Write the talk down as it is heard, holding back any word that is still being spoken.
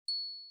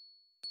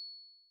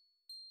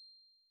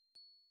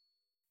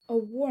A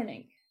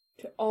warning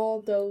to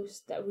all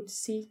those that would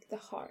seek the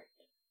heart.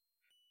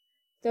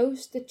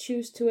 Those that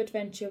choose to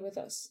adventure with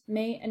us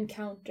may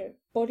encounter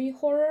body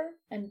horror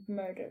and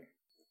murder.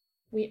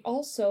 We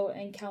also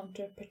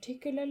encounter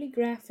particularly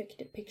graphic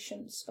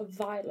depictions of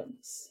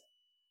violence.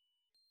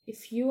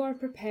 If you are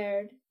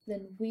prepared,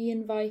 then we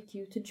invite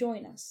you to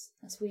join us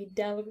as we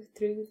delve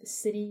through the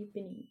city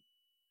beneath.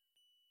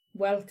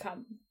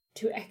 Welcome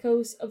to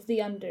Echoes of the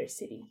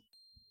Undercity.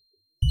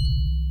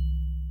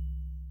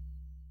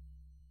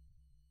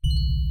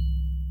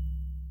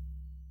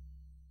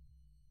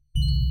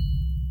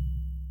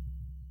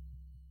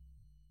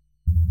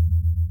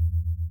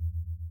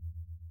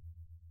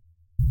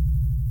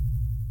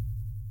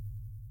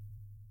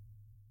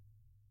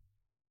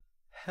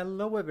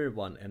 Hello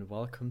everyone and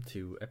welcome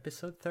to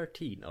episode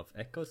 13 of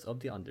Echoes of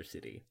the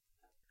Undercity.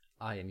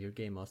 I am your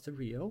Game Master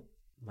Rio,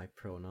 my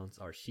pronouns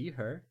are she,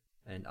 her,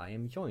 and I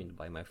am joined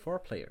by my 4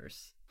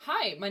 players.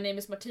 Hi, my name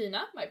is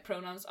Martina, my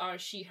pronouns are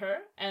she, her,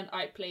 and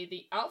I play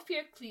the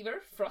Alfear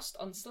Cleaver Frost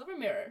on Silver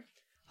Mirror.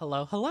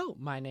 Hello,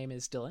 my name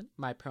is Dylan,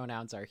 my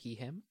pronouns are he,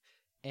 him,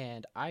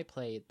 and I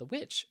play the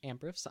Witch,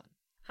 Amber of Sun.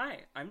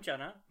 Hi, I'm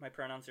Jenna. My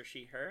pronouns are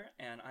she, her,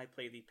 and I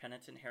play the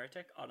penitent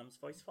heretic Autumn's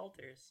Voice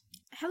Falters.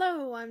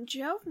 Hello, I'm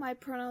Joe. My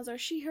pronouns are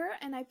she, her,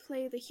 and I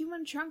play the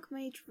human drunk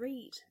mage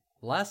Reed.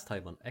 Last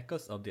time on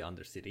Echoes of the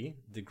Undercity,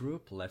 the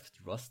group left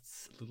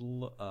Rust's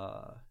little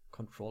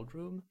control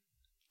room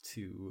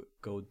to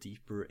go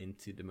deeper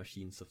into the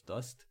machines of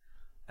dust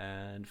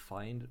and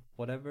find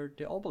whatever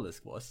the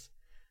obelisk was.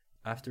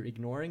 After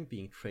ignoring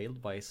being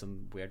trailed by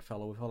some weird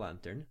fellow with a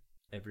lantern,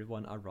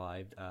 everyone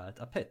arrived at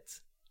a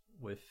pit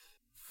with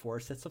 4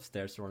 sets of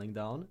stairs running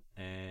down,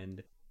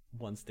 and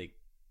once they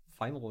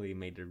finally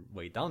made their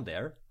way down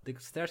there, the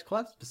stairs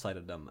collapsed beside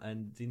them,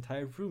 and the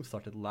entire room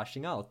started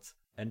lashing out,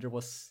 and there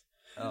was...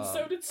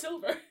 So did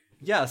Silver.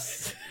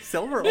 Yes,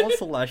 Silver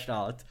also lashed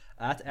out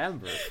at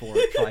Amber for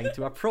trying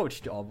to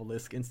approach the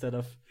obelisk instead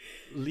of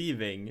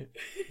leaving,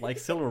 like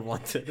Silver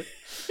wanted.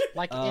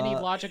 Like any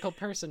logical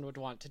person would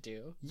want to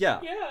do. Yeah,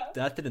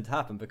 that didn't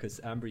happen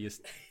because Amber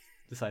just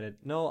decided,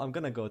 no, I'm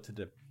gonna go to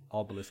the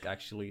obelisk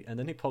actually, and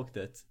then he poked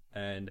it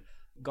and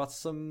got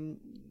some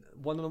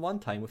one-on-one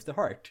time with the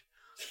heart,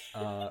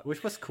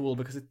 which was cool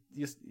because it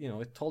just,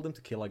 it told him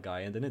to kill a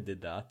guy, and then it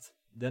did that.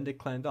 Then they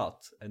climbed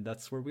out, and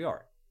that's where we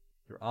are.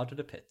 You're out of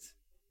the pit.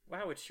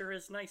 Wow, it sure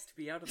is nice to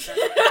be out of that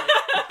pit.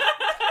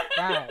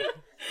 Wow.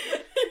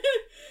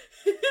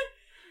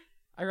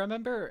 I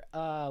remember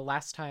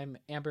last time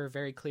Amber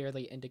very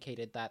clearly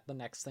indicated that the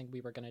next thing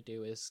we were going to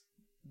do is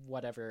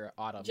whatever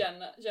Autumn.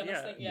 Jenna's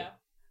thing, yeah.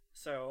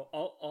 So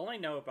all I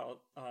know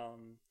about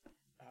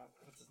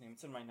what's his name?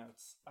 It's in my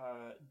notes.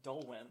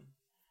 Dolwyn.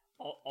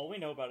 All we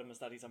know about him is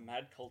that he's a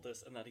mad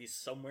cultist and that he's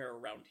somewhere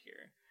around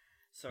here.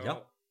 So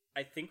yep.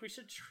 I think we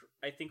should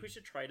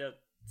try to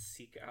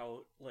seek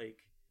out, like,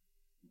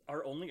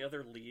 our only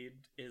other lead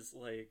is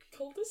like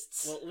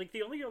cultists. Well, like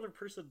the only other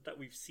person that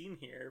we've seen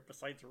here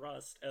besides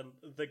Rust and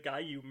the guy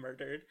you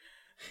murdered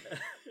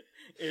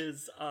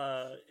is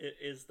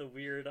the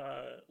weird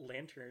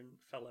lantern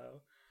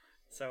fellow.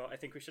 So I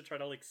think we should try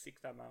to, like,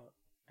 seek them out,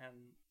 and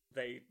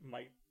they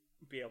might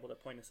be able to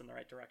point us in the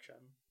right direction.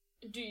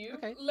 Do you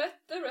let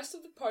the rest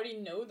of the party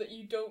know that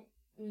you don't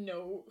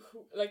know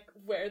who, like,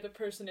 where the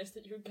person is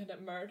that you're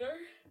gonna murder?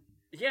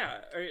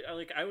 Yeah, or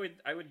like I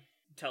would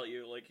tell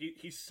you, like,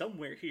 he's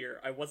somewhere here.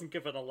 I wasn't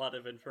given a lot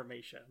of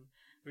information.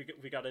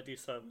 We gotta do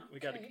some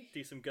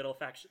good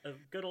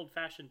old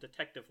fashioned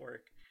detective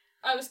work.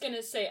 I was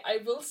gonna say, I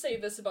will say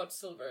this about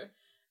Silver: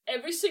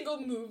 every single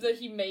move that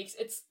he makes,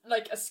 it's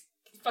like a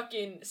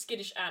fucking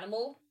skittish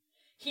animal.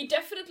 He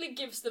definitely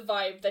gives the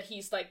vibe that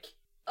he's like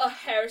a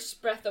hair's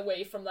breadth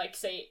away from, like,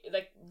 say,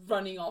 like,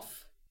 running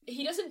off.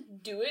 He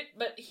doesn't do it,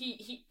 but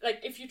he like,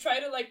 if you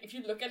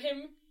look at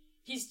him,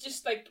 he's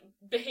just like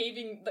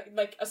behaving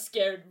like a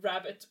scared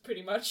rabbit,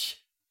 pretty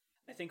much.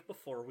 I think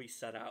before we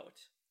set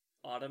out,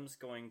 Autumn's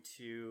gonna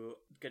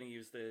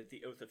use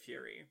the Oath of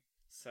Fury.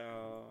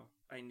 So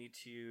I need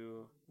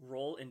to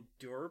roll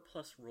Endure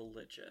plus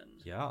Religion.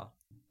 Yeah.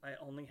 I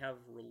only have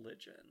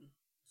Religion.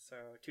 So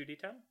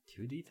 2d10?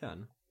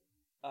 2d10.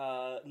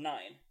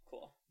 9.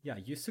 Cool. Yeah,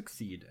 you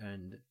succeed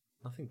and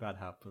nothing bad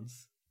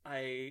happens.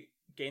 I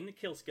gain the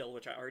kill skill,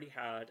 which I already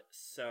had,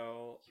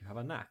 so... You have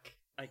a knack.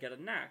 I get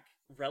a knack,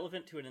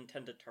 relevant to an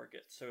intended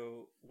target.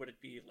 So would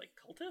it be, like,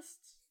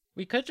 cultists?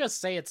 We could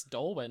just say it's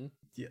Dolwyn.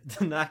 Yeah,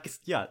 the knack is...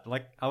 Yeah,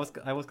 like, I was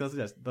gonna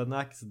suggest, the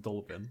knack is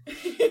Dolwyn.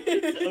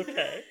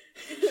 Okay.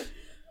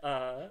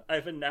 I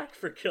have a knack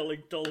for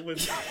killing Dolwyn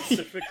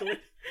specifically.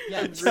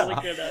 Yeah, I'm really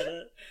good at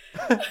it.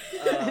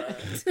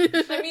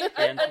 I mean,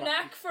 a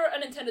knack for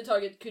an intended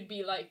target could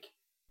be, like,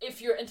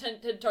 if your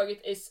intended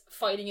target is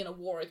fighting in a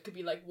war, it could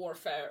be, like,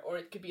 warfare, or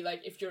it could be,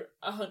 like, if you're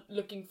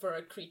looking for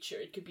a creature,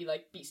 it could be,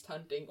 like, beast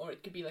hunting, or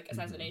it could be, like,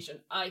 assassination.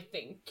 I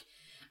think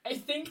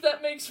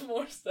that makes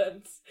more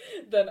sense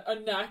than a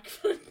knack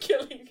for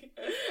killing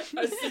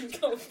a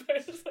single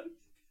person.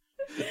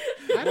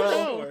 I don't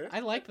know.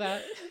 I like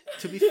that.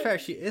 To be fair,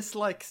 she is,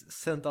 like,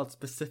 sent out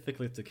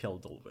specifically to kill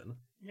Dolwyn.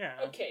 Yeah.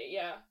 Okay,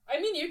 yeah. I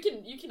mean,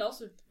 you can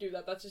also do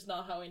that. That's just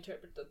not how I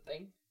interpret the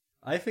thing.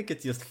 I think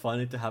it's just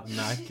funny to have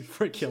Knack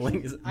for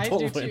killing I do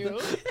Dolwyn. too.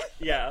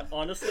 Yeah,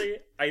 honestly,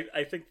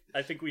 I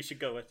think we should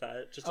go with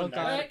that. Just a Okay.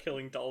 knack for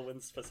killing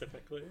Dolwyn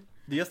specifically.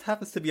 There just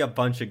happens to be a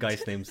bunch of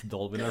guys named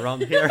Dolwyn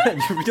around here,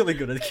 and you're really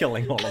good at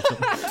killing all of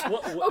them.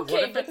 What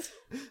Okay, if but it's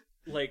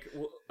like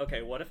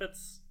okay? What if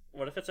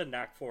it's a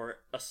knack for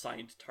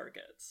assigned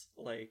targets?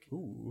 Like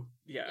Ooh.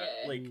 yeah,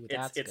 Yeah. like Ooh, it's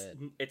that's it's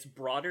good. it's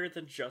broader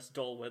than just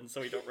Dolwyn,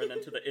 so we don't run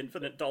into the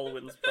infinite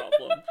Dolwyns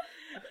problem,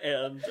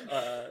 and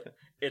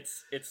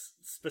it's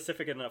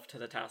specific enough to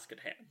the task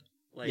at hand.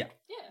 Like Yeah.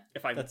 yeah.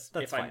 if I'm That's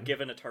if I'm fine.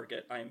 given a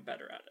target, I'm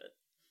better at it.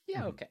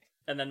 Yeah, okay.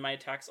 And then my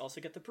attacks also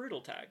get the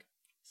brutal tag.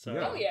 So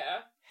Yeah. Oh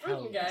yeah. Hell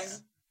Brutal yes.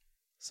 gang.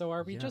 So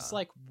are we just Yeah.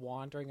 like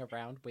wandering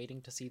around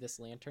waiting to see this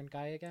lantern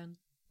guy again?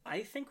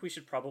 I think we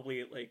should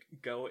probably like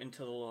go into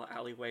the little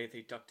alleyway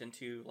they ducked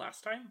into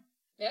last time.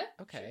 Yeah.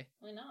 Okay.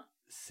 Why not?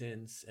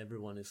 Since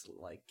everyone is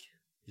like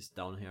just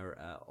down here,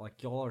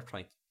 like y'all are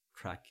trying to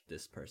track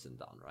this person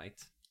down, right?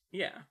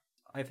 Yeah.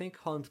 I think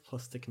hunt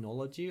plus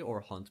technology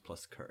or hunt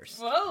plus curse.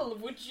 Well,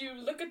 would you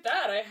look at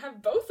that? I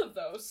have both of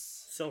those.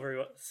 Silver,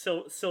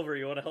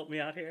 you want to help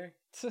me out here?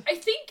 I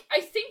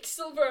think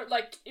Silver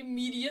like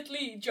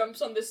immediately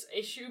jumps on this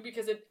issue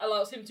because it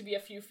allows him to be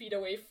a few feet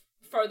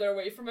further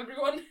away from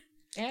everyone.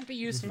 And be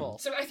useful.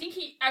 So I think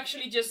he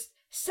actually just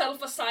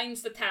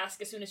self-assigns the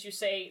task as soon as you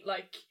say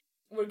like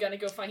we're gonna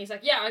go find. He's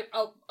like, yeah,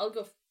 I'll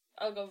go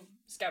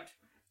scout,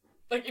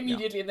 like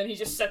immediately, and then he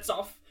just sets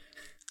off.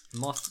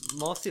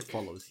 Mossy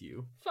follows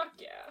you. Fuck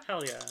yeah.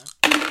 Hell yeah.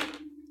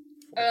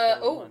 Oh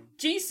 441.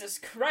 Jesus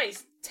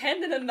Christ!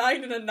 10 and a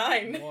 9 and a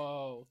 9.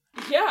 Whoa.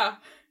 Yeah.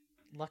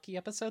 Lucky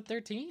episode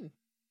 13.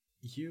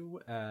 You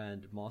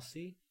and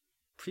Mossy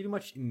pretty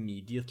much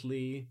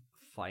immediately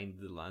find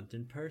the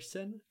lantern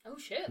person Oh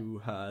shit. who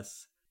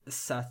has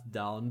sat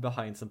down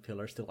behind some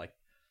pillars to like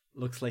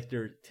looks like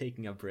they're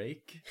taking a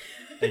break,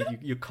 and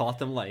you caught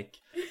them like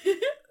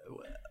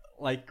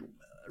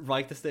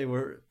right as they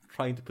were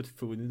trying to put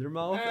food in their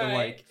mouth, and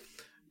Alright. like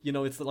you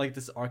know, it's like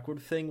this awkward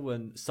thing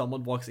when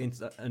someone walks in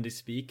and they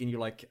speak, and you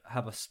like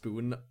have a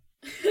spoon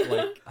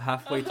like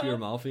halfway to your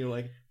mouth, and you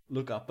like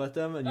look up at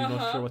them, and you're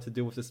not sure what to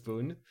do with the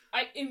spoon.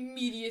 I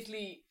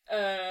immediately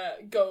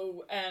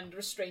go and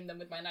restrain them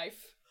with my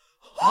knife.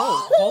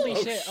 Oh, holy Oh,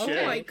 shit. shit. Oh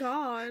Okay. my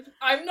god.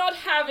 I'm not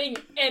having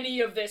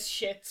any of this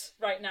shit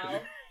right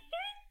now.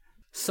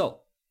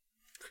 So,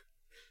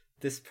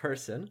 this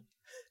person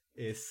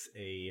is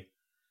a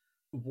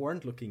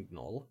worn-looking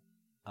gnoll,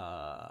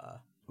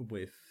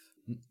 with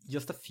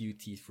just a few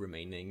teeth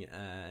remaining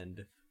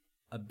and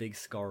a big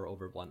scar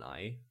over one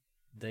eye.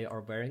 They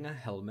are wearing a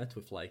helmet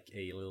with like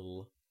a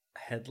little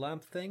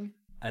headlamp thing,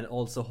 and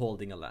also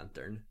holding a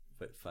lantern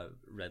with a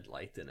red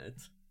light in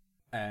it.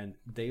 And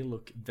they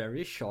look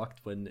very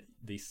shocked when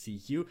they see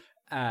you,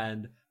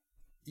 and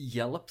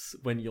yelps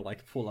when you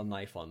like pull a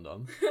knife on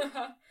them.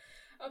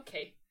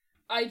 Okay.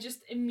 I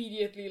just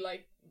immediately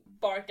like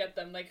bark at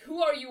them like,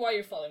 who are you? Why are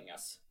you following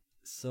us?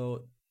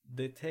 So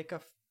they take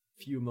a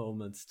few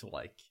moments to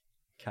like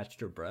catch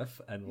their breath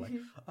and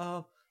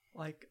I'm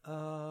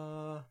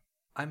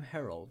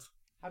Harold.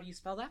 How do you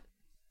spell that?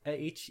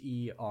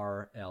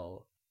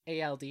 Herl.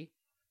 ALD.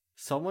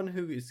 Someone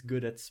who is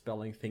good at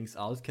spelling things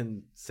out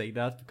can say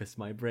that because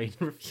my brain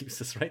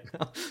refuses right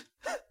now.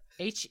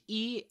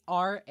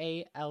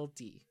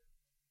 HERALD.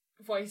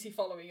 Why is he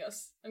following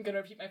us? I'm gonna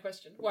repeat my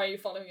question. Why are you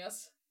following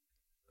us?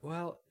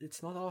 Well,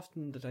 it's not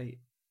often that I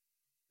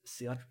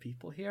see other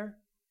people here,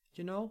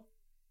 you know?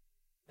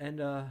 And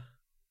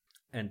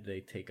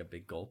they take a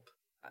big gulp.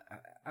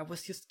 I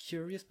was just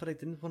curious, but I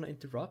didn't want to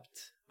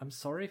interrupt. I'm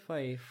sorry if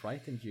I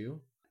frightened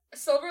you.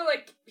 Silver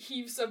like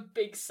heaves a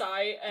big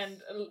sigh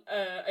and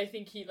I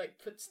think he like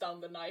puts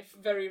down the knife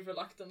very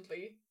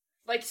reluctantly.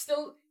 Like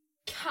still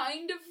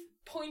kind of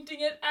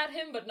pointing it at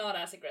him, but not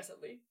as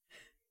aggressively.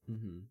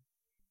 Mm-hmm.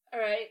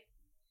 Alright.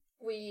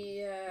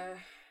 We're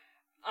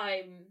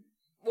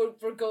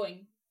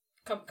going.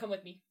 Come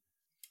with me.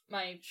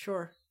 My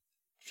Sure.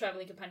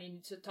 traveling companion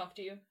needs to talk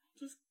to you.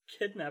 Just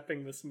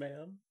kidnapping this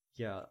man.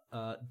 Yeah,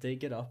 they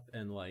get up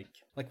and like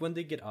when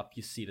they get up,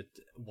 you see that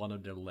one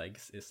of their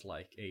legs is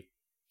like a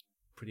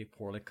pretty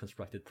poorly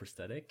constructed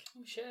prosthetic.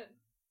 Oh shit.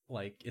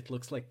 Like it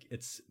looks like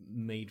it's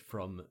made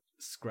from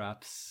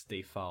scraps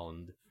they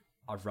found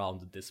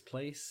around this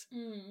place,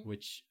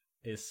 which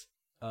is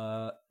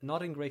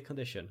not in great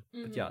condition.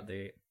 But yeah,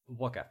 they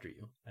walk after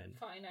you, and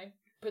Fine, I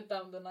put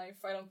down the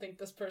knife. I don't think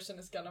this person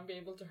is gonna be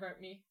able to hurt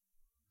me.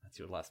 that's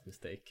your last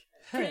mistake.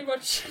 Pretty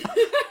much.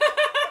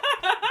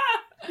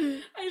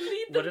 I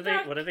lead them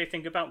back. What do they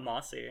think about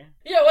Mossy?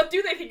 Yeah, what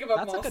do they think about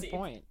That's Mossy? a good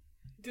point.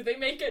 Do they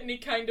make any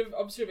kind of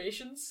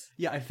observations?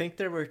 Yeah, I think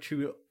they were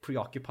too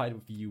preoccupied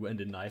with you and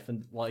the knife,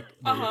 and like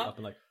they look up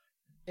and like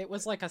It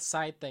was like a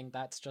side thing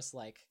that's just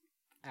like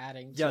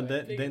adding to yeah.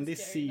 it. Big Then and they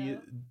scary see now.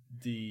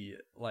 the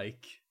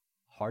like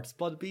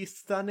Heartsblood beast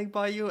standing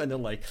by you, and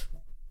then like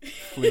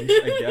flinch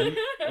again,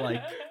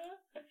 like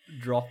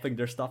dropping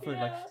their stuff, and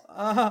like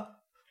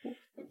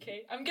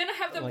Okay, I'm gonna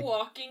have them Like-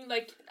 walking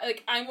like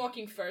I'm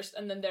walking first,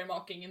 and then they're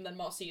walking, and then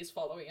Mossy is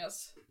following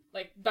us,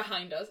 like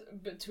behind us,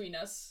 between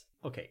us.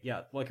 Okay,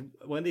 yeah, like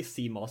when they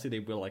see Mossy, they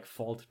will like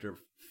fall to their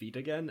feet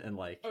again and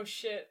like Oh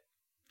shit!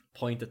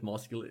 point at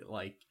Mossy,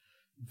 like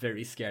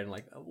very scared and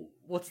like, "Oh,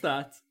 what's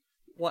that?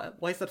 Why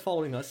is that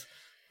following us?"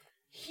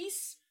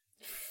 He's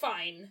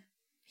fine.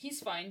 He's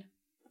fine.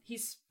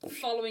 He's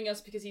following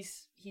us because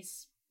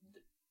he's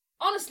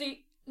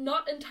honestly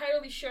not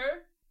entirely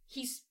sure.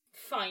 He's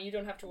fine. You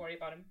don't have to worry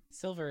about him.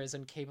 Silver is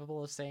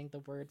incapable of saying the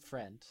word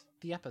friend.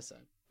 The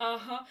episode.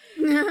 Uh-huh.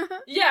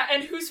 Yeah,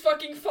 and whose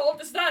fucking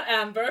fault is that,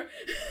 Amber?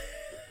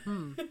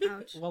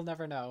 Ouch. We'll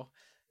never know.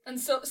 And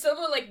so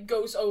Silver like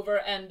goes over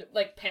and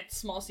like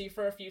pets Mossy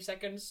for a few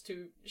seconds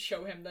to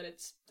show him that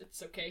it's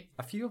okay.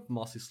 A few of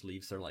Mossy's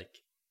leaves are like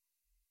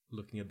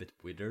looking a bit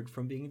withered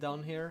from being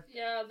down here.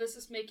 Yeah, this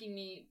is making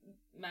me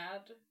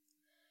mad.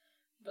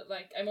 But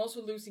like I'm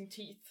also losing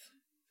teeth.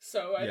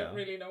 So I don't Yeah.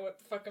 really know what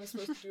the fuck I'm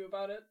supposed to do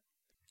about it.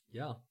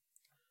 Yeah.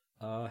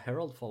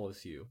 Harold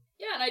follows you.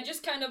 Yeah, and I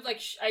just kind of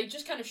like I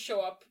just kind of show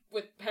up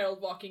with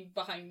Harold walking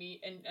behind me,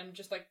 and I'm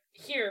just like,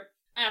 here,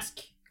 ask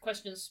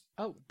questions.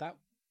 Oh, that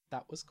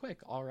was quick.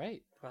 All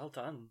right. Well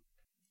done.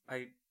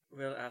 I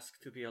will ask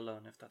to be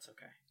alone if that's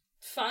okay.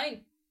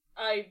 Fine.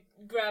 I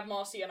grab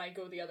Mossy and I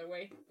go the other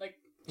way, like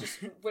just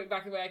way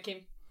back the way I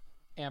came.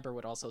 Amber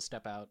would also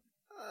step out.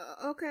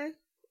 Okay.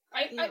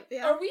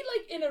 Yeah. Are we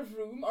like in a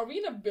room? Are we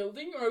in a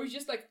building, or are we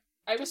just like?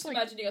 I was Just, like-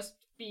 imagining us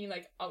being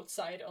like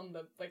outside on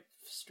the like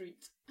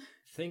street.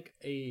 Think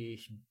a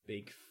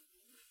big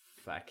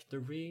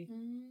factory.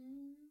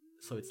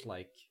 So it's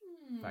like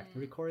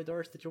factory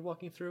corridors that you're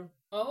walking through.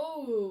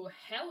 Oh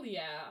hell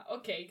yeah!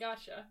 Okay,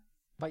 gotcha.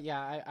 But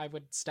yeah, I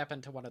would step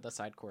into one of the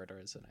side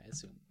corridors, and I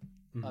assume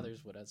Mhm.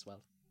 others would as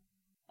well.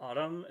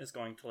 Autumn is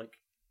going to like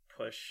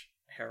push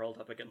Harold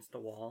up against the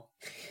wall.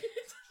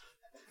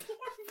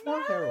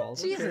 Poor Harold.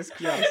 Jesus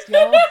Okay. Christ,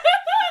 y'all!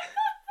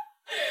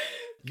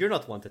 You're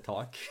not one to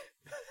talk.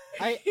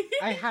 I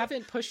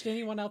haven't pushed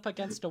anyone up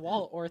against a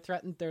wall or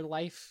threatened their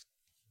life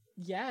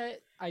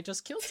yet. I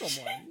just killed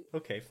someone.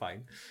 Okay,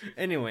 fine.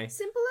 Anyway.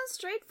 Simple and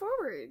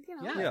straightforward,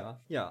 you know. Yeah.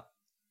 Yeah.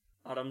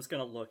 Autumn's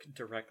gonna look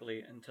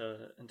directly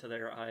into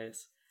their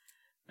eyes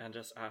and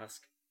just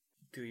ask,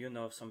 "Do you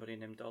know of somebody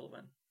named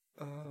Dolwyn?"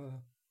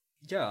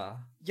 Yeah,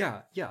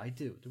 I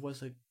do. There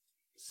was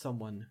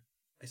someone,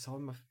 I saw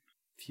him a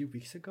few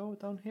weeks ago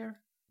down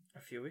here. A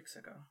few weeks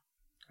ago.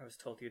 I was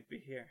told you'd be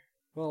here.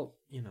 Well,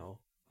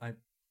 I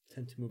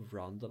tend to move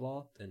around a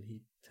lot, and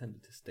he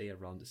tended to stay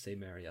around the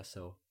same area,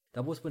 so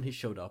that was when he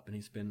showed up, and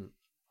he's been,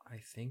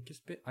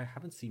 I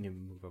haven't seen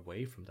him move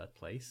away from that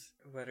place.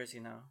 Where is he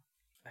now?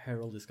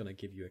 Harold is gonna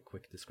give you a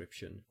quick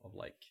description of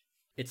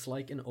it's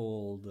like an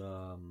old,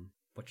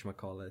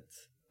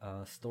 whatchamacallit,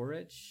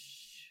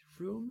 storage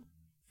room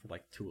for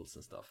tools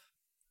and stuff.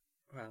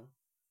 Well,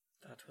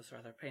 that was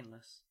rather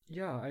painless.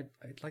 Yeah,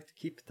 I'd like to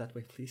keep it that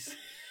way, please.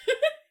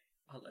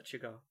 I'll let you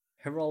go.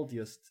 Harold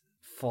just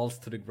falls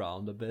to the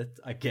ground a bit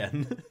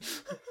again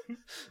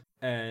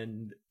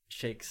and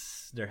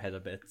shakes their head a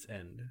bit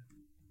and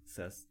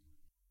says,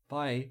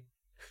 "Bye."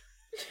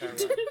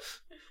 Farewell.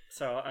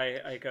 So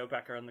I go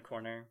back around the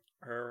corner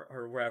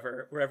or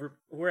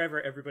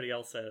wherever everybody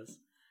else is,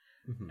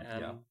 Mhm,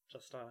 and yeah.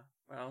 just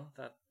well,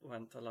 that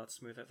went a lot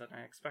smoother than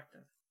I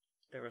expected.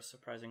 They were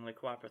surprisingly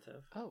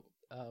cooperative. Oh,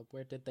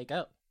 where did they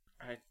go?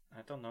 I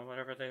don't know,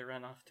 whatever they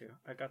ran off to.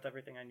 I got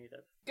everything I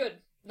needed.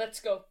 Good.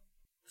 Let's go.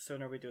 The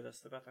sooner we do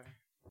this, the better.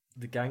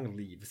 The gang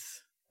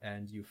leaves,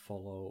 and you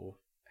follow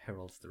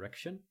Harold's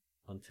direction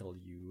until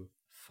you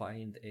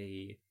find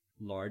a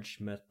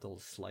large metal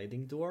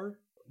sliding door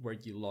where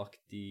you lock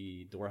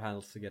the door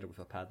handles together with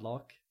a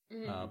padlock.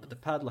 But the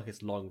padlock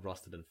is long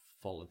rusted and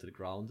fallen to the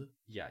ground.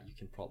 Yeah, you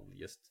can probably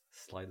just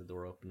slide the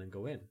door open and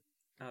go in.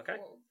 Okay.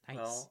 Cool.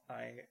 Nice.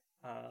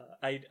 Well,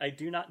 I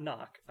do not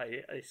knock.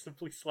 I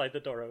simply slide the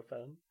door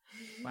open.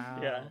 Wow,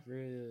 Yeah.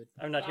 rude.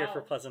 I'm not here for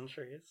Wow.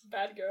 pleasantries.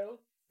 Bad girl.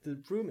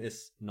 The room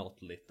is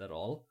not lit at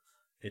all.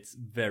 It's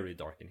very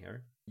dark in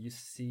here. You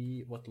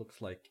see what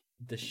looks like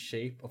the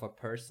shape of a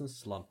person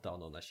slumped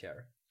down on a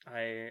chair.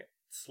 I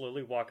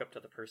slowly walk up to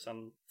the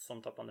person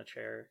slumped up on the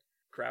chair,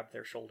 grab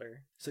their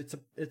shoulder. So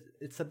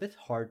it's a bit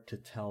hard to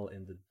tell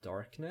in the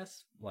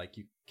darkness.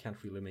 You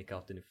can't really make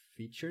out any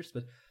features,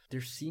 but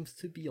there seems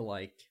to be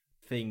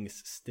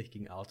things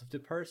sticking out of the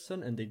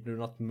person, and they do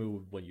not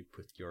move when you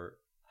put your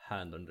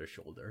hand on their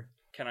shoulder.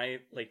 Can I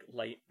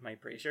light my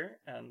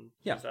brazier and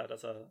Yeah. use that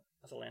as a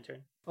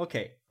lantern?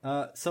 Okay.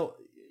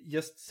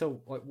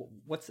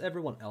 What's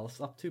everyone else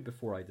up to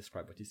before I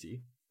describe what you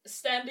see?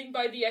 Standing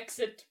by the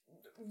exit,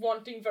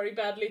 wanting very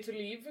badly to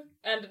leave,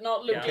 and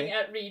not looking Okay.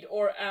 at Reed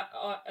or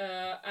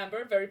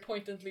Amber, very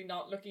pointedly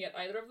not looking at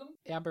either of them.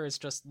 Amber is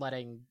just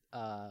letting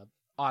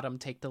Autumn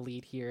take the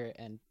lead here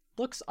and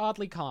looks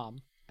oddly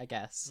calm, I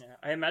guess. Yeah,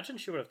 I imagine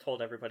she would have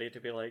told everybody to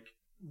be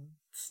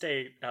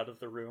stay out of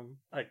the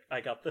room.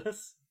 I got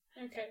this.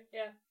 Okay,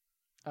 yeah.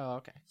 Oh,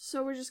 okay.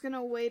 So we're just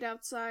gonna wait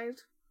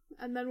outside,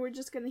 and then we're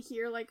just gonna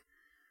hear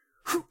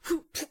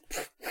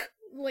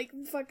like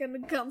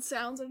fucking gun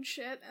sounds and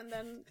shit, and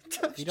then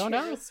You don't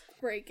know. chairs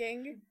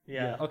breaking.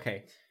 Yeah.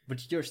 Okay,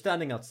 but you're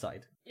standing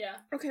outside. Yeah.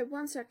 Okay,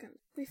 1 second.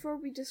 Before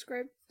we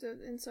describe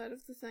the inside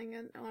of the thing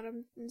and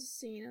Autumn's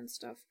scene and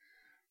stuff,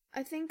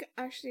 I think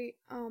actually,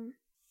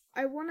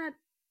 I wanna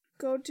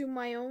go do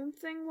my own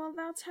thing while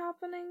that's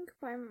happening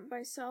by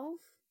myself.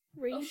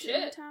 Read in the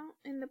shit. town,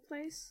 in the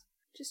place.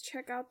 Just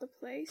check out the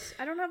place.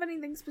 I don't have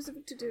anything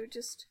specific to do,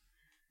 just,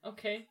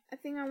 Okay. I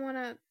think I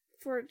wanna,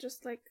 for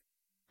just like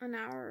an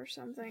hour or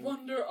something.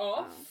 Wander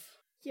off.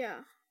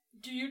 Yeah.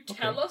 Do you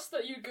tell us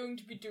that you're going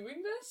to be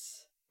doing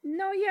this?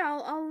 No, yeah,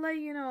 I'll let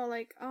you know,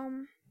 like,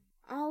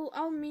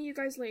 I'll meet you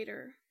guys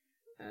later.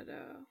 At,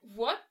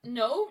 What?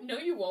 No,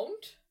 you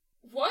won't.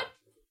 What?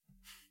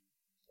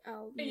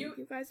 I'll meet you-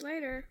 you guys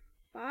later.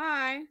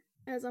 Bye.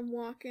 As I'm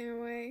walking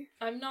away.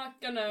 I'm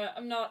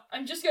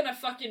just gonna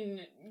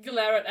fucking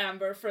glare at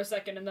Amber for a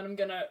second and then I'm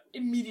gonna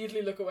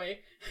immediately look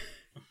away.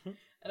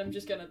 And I'm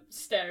just gonna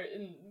stare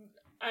in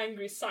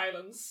angry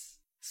silence.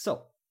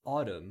 So,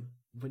 Autumn,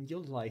 when you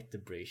light the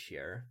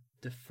brazier,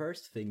 the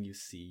first thing you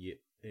see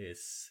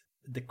is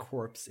the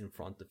corpse in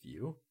front of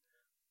you.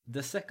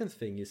 The second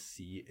thing you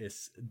see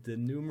is the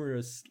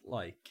numerous,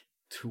 like,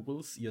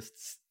 tools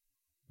just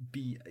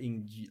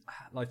being,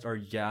 like, are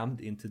jammed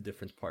into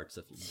different parts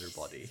of their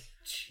body.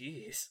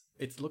 Jeez.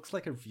 It looks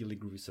like a really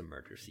gruesome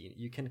murder scene.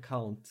 You can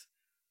count,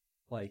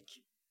 like,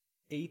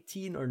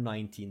 18 or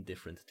 19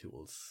 different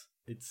tools.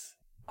 It's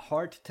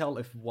hard to tell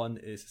if one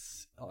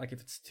is, like,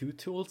 if it's two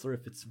tools or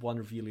if it's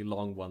one really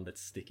long one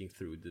that's sticking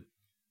through the,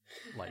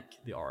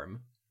 like, the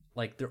arm.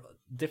 Like, there are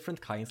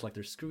different kinds, like,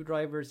 there's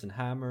screwdrivers and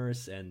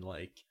hammers, and,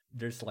 like,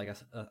 there's, like,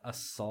 a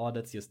saw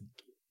that just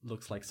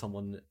looks like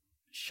someone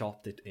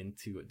chopped it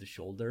into the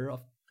shoulder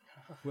of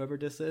whoever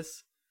this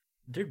is.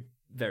 They're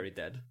very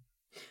dead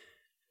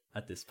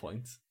at this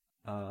point.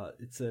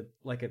 It's a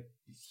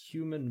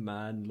human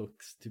man,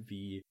 looks to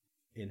be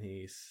in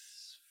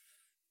his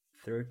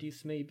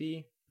 30s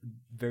maybe.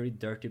 Very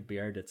dirty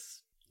beard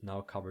that's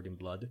now covered in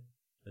blood.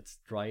 That's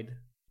dried.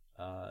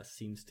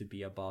 Seems to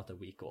be about a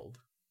week old.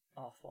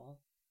 Awful.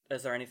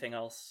 Is there anything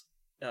else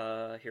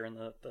here in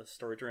the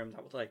storage room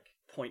that would, like,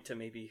 point to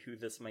maybe who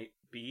this might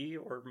be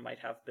or might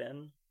have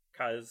been?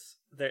 Because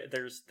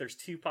there's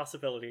two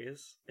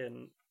possibilities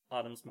in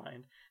Autumn's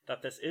mind.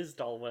 That this is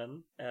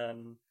Dalwyn,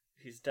 and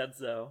he's dead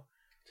though,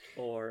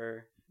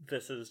 or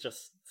this is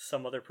just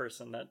some other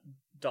person that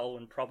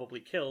Dalwyn probably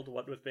killed,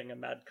 what with being a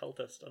mad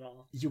cultist and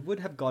all. You would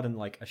have gotten,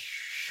 like, a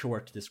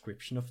short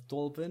description of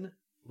Dolvin,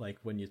 like,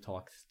 when you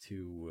talked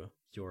to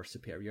your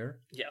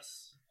superior.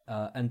 Yes.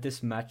 And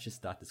this matches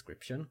that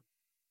description.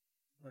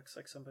 Looks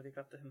like somebody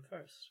got to him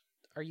first.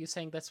 Are you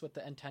saying this with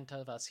the intent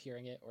of us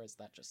hearing it, or is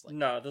that just like...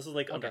 No, this is,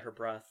 like, under Okay. her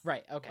breath.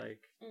 Right, okay.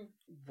 Like,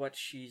 what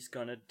she's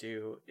gonna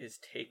do is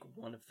take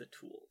one of the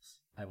tools.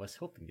 I was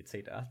hoping you'd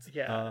say that.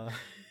 Yeah.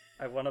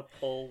 I want to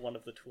pull one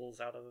of the tools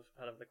out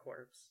of the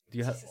corpse. Do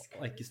you have, Jesus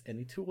like, Christ. is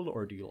any tool,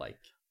 or do you, like,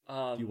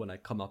 do you want to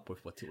come up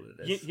with what tool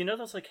it is? You know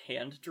those, like,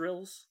 hand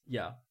drills?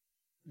 Yeah.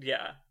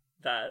 Yeah,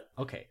 that.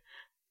 Okay.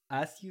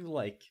 As you,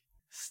 like,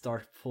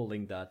 start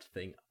pulling that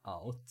thing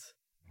out,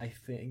 I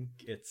think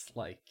it's,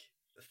 like,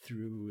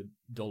 through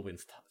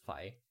Dolwyn's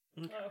thigh.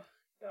 Oh,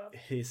 God.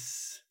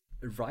 His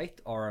right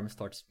arm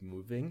starts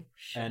moving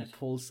and Shit.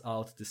 pulls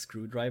out the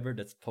screwdriver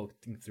that's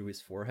poking through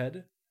his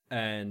forehead,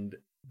 and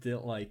the,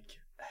 like,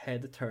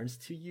 head turns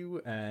to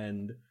you,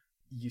 and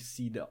you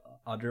see the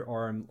other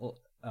arm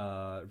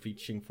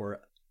reaching for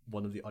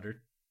one of the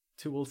other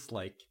tools,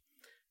 like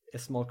a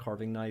small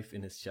carving knife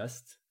in his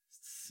chest,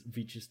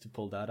 reaches to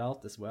pull that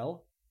out as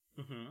well.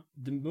 Mm-hmm.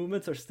 The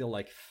movements are still,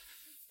 like,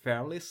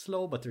 fairly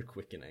slow, but they're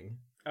quickening,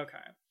 Okay.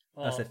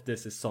 Well, as if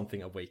this is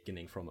something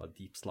awakening from a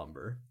deep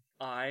slumber.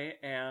 I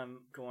am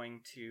going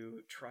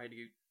to try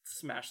to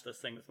smash this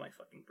thing with my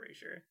fucking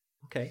brazier.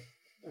 Okay.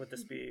 Would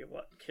this be,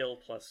 what, kill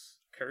plus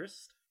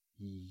cursed?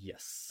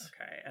 Yes.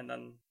 Okay, and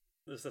then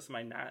is this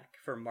my knack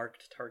for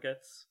marked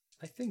targets?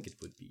 I think it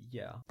would be,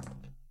 yeah.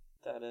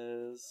 That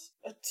is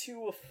a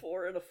 2, a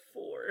 4, and a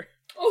 4.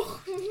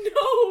 Oh,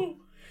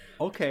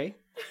 no! Okay.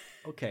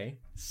 Okay.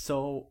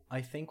 So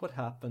I think what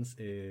happens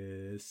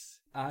is,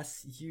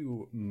 as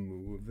you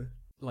move,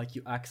 like,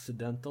 you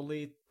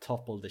accidentally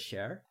topple the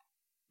chair,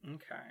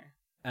 Okay.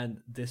 and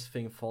this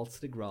thing falls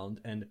to the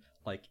ground, and,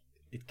 like,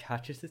 it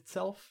catches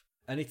itself,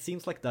 and it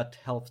seems like that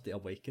helped the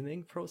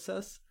awakening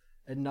process,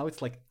 and now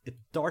it's like it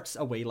darts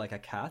away like a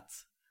cat,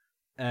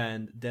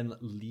 and then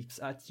leaps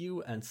at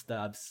you and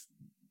stabs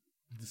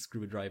the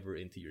screwdriver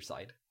into your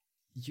side.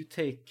 You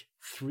take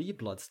 3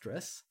 blood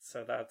stress.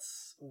 So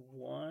that's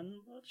 1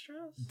 blood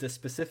stress? The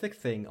specific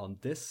thing on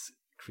this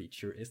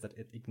creature is that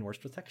it ignores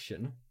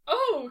protection.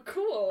 Oh,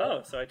 cool.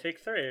 Oh, so I take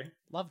 3.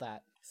 Love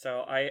that.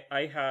 So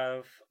I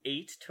have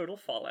 8 total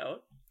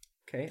fallout.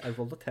 Okay, I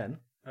rolled a 10.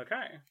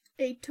 Okay.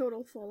 8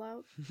 total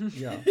fallout.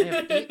 Yeah. I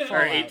have 8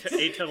 Or 8, fallouts.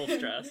 8 total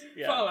stress.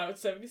 Yeah. Fallout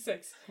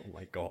 76. Oh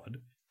my god.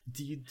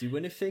 Do you do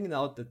anything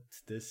now that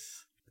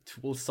this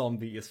tool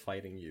zombie is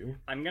fighting you.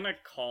 I'm gonna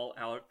call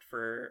out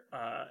for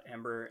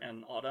Amber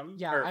and Autumn.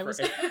 Yeah, or I for was-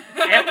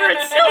 Amber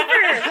and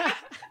Silver.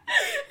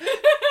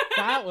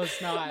 That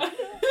was not.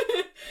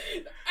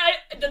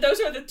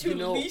 Those are the two You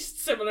know- least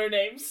similar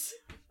names.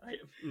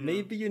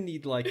 Maybe you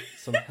need like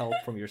some help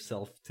from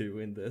yourself too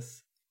in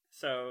this.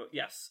 So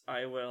yes,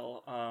 I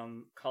will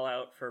call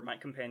out for my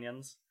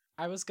companions.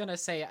 I was gonna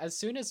say, as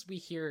soon as we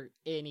hear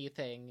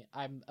anything,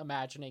 I'm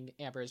imagining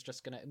Amber is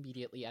just gonna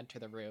immediately enter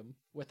the room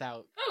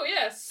without Oh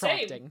yeah, same.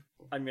 prompting.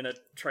 I'm gonna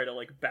try to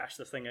like bash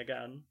this thing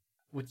again.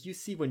 What you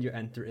see when you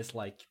enter is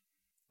like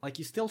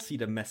you still see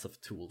the mess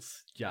of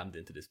tools jammed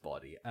into this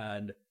body,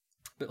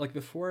 but like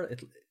before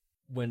it,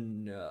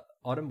 when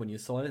Autumn, when you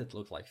saw it, it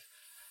looked like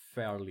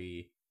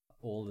fairly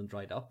old and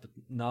dried up, but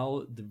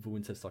now the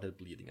wounds have started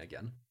bleeding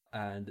again,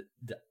 and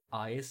the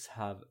eyes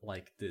have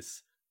like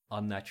this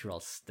unnatural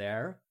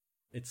stare.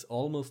 It's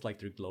almost like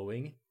they're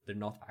glowing. They're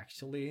not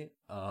actually,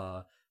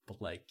 but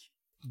like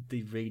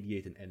they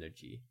radiate an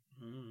energy.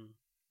 Hmm.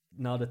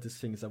 Now that this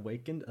thing is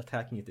awakened,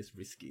 attacking it is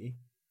risky.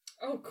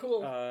 Oh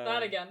cool.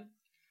 That again.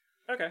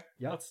 Okay.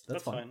 Yeah,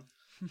 that's fine.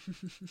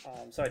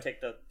 So I take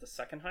the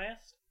second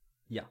highest.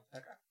 Yeah.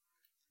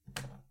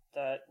 Okay.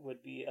 That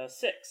would be a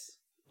 6.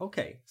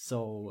 Okay,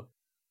 so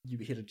you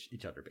hit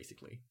each other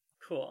basically.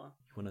 Cool.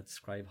 You want to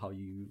describe how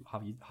you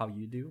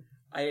do?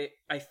 I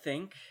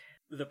think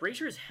the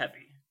brazier is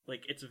heavy.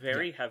 Like it's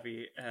very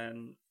heavy,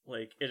 and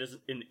like it is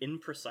an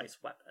imprecise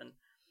weapon.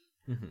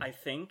 Mhm. I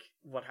think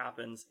what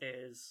happens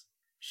is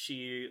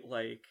she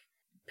like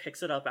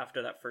picks it up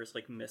after that first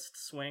like missed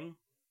swing,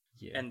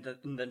 Yeah. and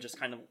then just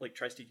kind of like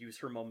tries to use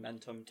her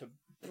momentum to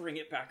bring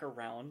it back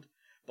around.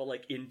 But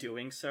like in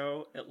doing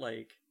so, it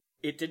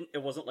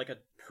wasn't like a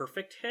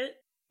perfect hit,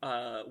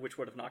 which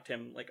would have knocked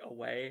him like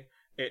away.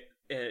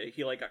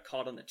 He like got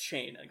caught on the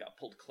chain and got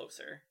pulled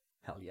closer.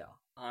 Hell yeah.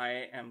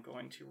 I am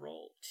going to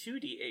roll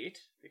 2d8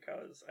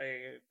 because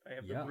I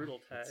have the Yeah, brutal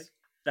tag. that's-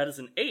 That is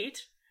an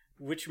 8,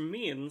 which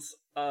means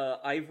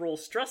I roll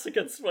stress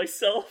against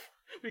myself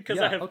because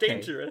I Yeah, have okay.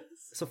 dangerous.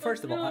 So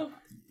first of all, no.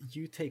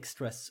 you take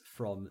stress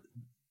from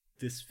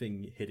this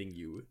thing hitting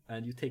you,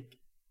 and you take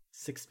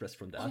 6 stress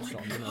from that. Oh my so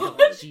I'm gonna, God.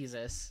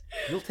 Jesus.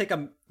 you'll take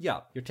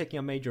you're taking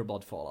a major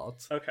blood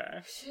fallout,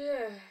 Okay.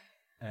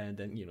 and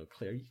then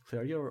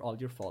clear all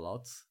your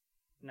fallouts.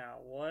 Now,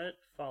 what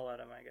fallout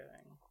am I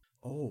getting?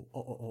 Oh.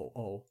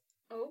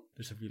 Oh.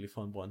 There's a really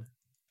fun one.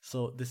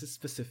 So this is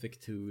specific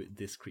to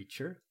this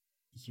creature.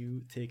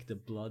 You take the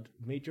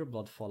major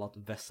blood fallout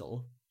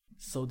vessel.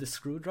 So the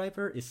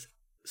screwdriver is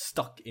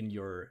stuck in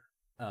your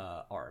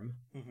arm,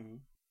 Mm-hmm.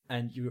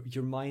 and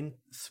your mind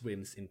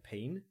swims in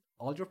pain.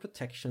 All your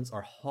protections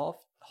are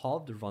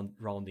halved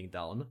rounding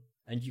down,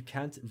 and you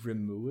can't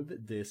remove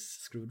this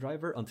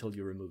screwdriver until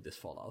you remove this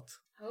fallout.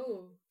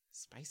 Oh.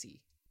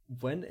 Spicy.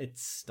 When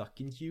it's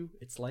stuck in you,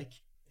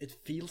 it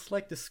feels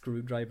like the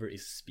screwdriver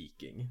is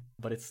speaking,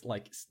 but it's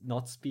like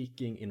not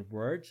speaking in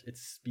words,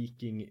 it's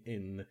speaking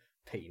in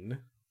pain.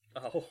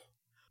 Oh,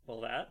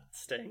 well that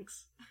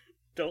stinks.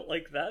 Don't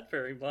like that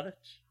very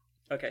much.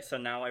 Okay, so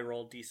now I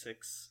roll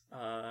d6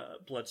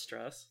 blood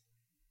stress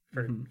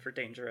for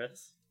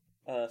dangerous.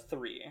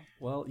 3.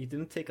 Well, you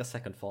didn't take a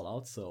second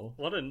fallout, so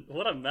What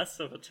a mess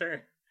of a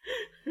turn.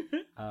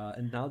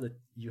 and now that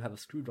you have a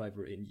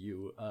screwdriver in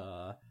you,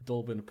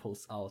 Dolvin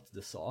pulls out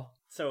the saw.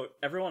 So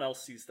everyone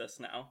else sees this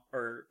now,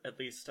 or at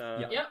least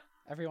Yeah.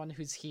 Everyone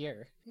who's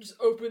here. Just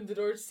open the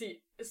door to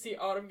see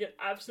Autumn get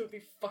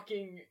absolutely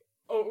fucking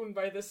owned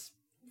by this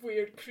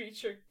weird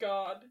creature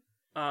god.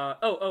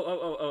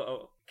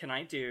 Oh. Can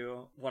I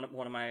do one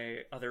of my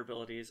other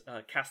abilities,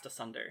 Cast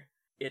Asunder?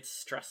 Its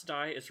stress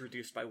die is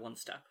reduced by 1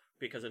 step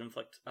because it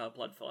inflicts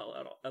blood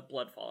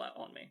fallout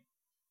on me.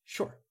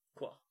 Sure.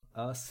 Cool.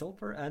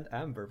 Silver and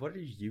Amber, what are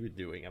you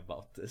doing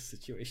about this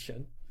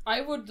situation?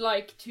 I would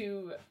like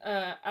to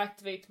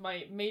activate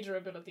my major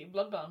ability,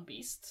 Bloodbound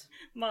Beast.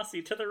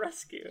 Mossy to the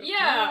rescue.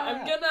 Yeah,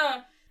 I'm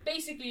gonna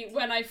basically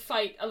when I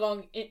fight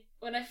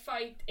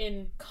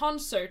in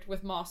concert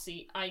with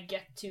Mossy, I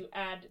get to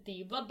add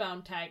the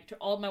Bloodbound tag to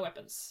all my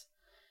weapons.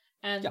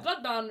 And Yeah.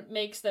 Bloodbound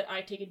makes that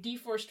I take a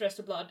D4 stress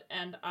to blood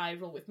and I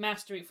roll with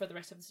mastery for the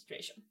rest of the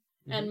situation.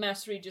 And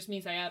mastery just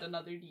means I add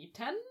another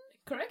D10,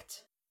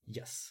 correct?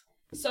 Yes.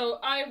 So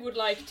I would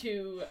like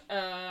to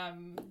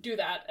do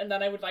that, and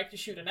then I would like to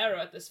shoot an arrow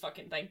at this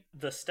fucking thing.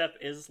 The step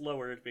is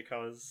lowered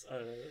because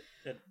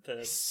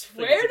the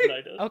Swear thing is to-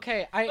 ignited.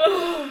 Okay,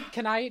 Ugh.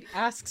 can I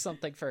ask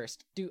something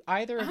first? Do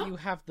either of Uh-huh. you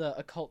have the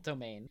occult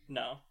domain?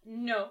 No.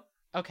 No.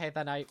 Okay,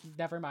 then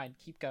never mind,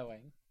 keep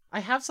going. I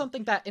have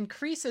something that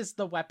increases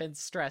the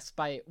weapon's stress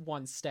by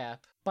 1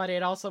 step, but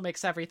it also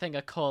makes everything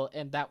occult,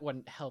 and that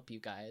wouldn't help you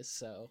guys,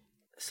 so...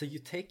 So you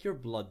take your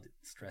blood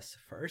stress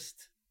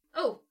first.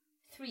 Oh,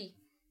 3.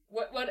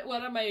 What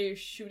am I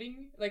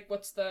shooting? Like,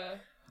 what's the...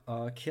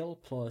 Kill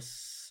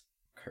plus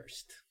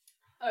cursed.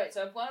 Alright,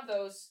 so I have one of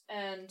those,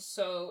 and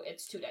so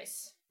it's 2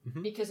 dice.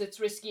 Mhm. Because it's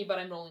risky, but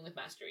I'm rolling with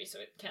mastery, so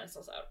it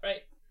cancels out,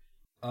 right?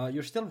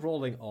 You're still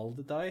rolling all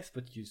the dice,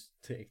 but you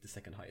take the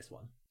second highest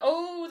one.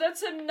 Oh,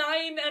 that's a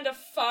 9 and a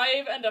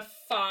 5 and a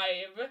 5.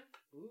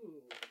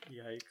 Ooh.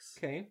 Yikes.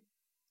 Okay.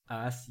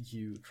 As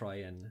you try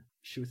and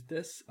shoot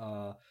this,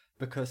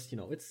 because,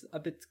 it's a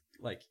bit,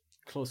 like,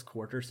 close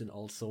quarters, and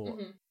also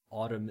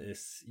Autumn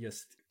is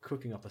just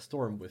cooking up a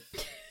storm with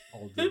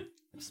all the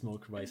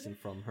smoke rising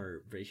from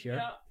her brazier.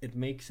 Yeah. It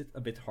makes it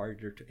a bit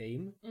harder to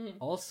aim.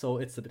 Also,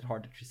 it's a bit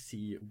harder to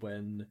see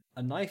when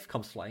a knife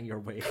comes flying your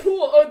way.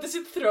 Cool. Oh, does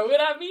it throw it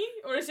at me?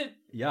 Or is it...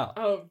 Yeah.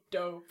 Oh,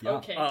 dope. Yeah.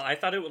 Okay. I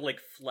thought it would like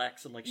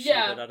flex and like shoot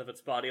Yeah. it out of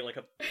its body like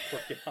a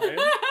porcupine.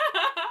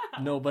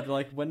 No, but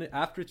like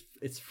after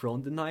it's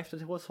thrown the knife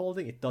that it was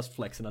holding, it does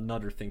flex and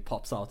another thing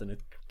pops out and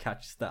it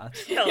catches that.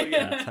 Hell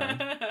yeah. That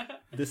time.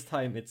 This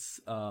time it's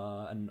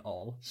an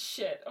all.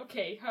 Shit.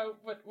 Okay.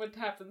 What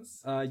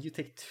happens? You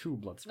take 2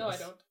 blood No, I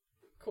spells. don't.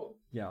 Cool.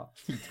 Yeah,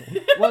 you don't.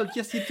 Well,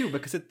 yes, you do,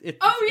 because it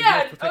Oh it yeah!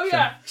 has Oh protection.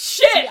 yeah!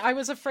 See, Shit! I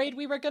was afraid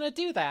we were gonna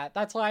do that.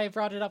 That's why I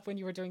brought it up when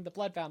you were doing the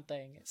Bloodbound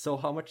thing. So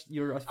how much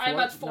you're at 4? I'm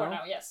at 4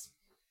 now. Yes.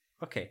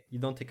 Okay, you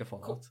don't take a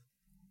fallout. Cool.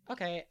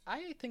 Okay,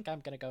 I think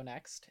I'm gonna go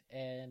next,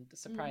 and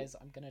surprise,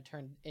 I'm gonna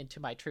turn into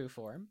my true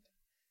form.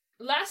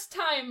 Last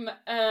time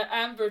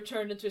Amber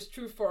turned into his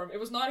true form, it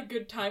was not a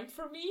good time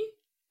for me.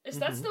 Is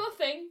that still a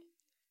thing?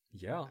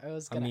 Yeah, I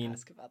was gonna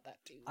ask about that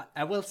too.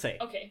 I will say,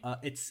 Okay.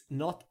 it's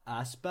not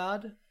as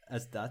bad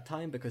as that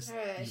time because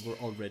you were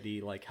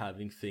already like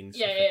having things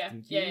Yeah.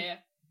 affecting you, Yeah.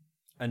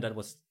 and that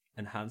was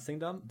enhancing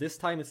them. This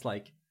time it's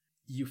like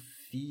you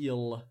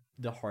feel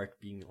the heart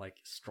being like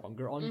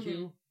stronger on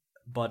you,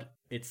 but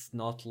it's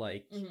not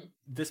like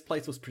this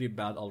place was pretty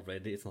bad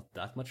already. It's not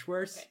that much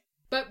worse. Okay.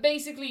 But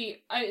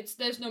basically,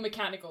 there's no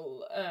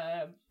mechanical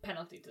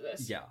penalty to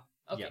this. Yeah.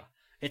 Okay. Yeah.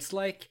 It's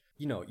like,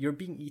 you're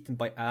being eaten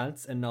by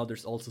ants and now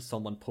there's also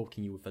someone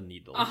poking you with a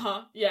needle.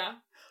 Yeah.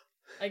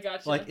 I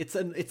gotcha. Like it's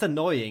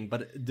annoying,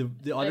 but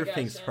the other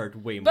things gotcha. hurt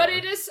way more. But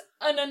it is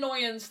an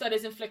annoyance that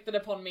is inflicted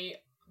upon me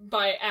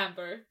by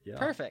Amber. Yeah.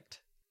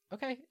 Perfect.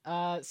 Okay,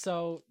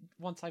 so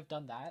once I've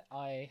done that,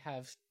 I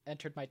have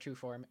entered my true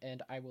form,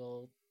 and I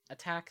will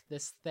attack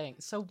this thing.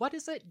 So what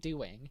is it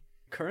doing?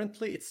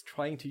 Currently, it's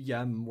trying to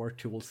jam more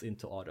tools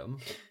into Autumn.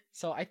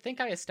 So I think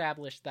I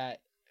established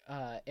that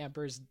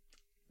Amber's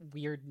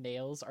weird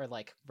nails are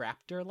like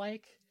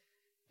raptor-like,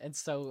 and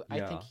so I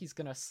think Yeah. he's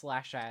gonna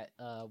slash at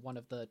one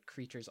of the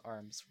creature's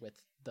arms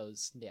with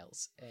those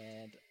nails.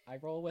 And I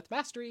roll with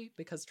mastery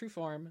because true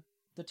form.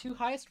 The 2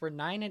 highest were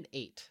 9 and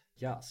 8.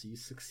 Yeah, so you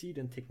succeed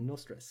and take no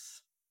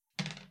stress.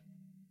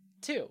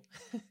 2.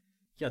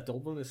 Yeah,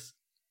 Dolben is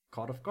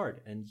caught off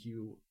guard, and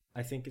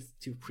I think, is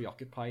too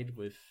preoccupied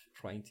with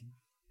trying to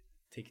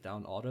take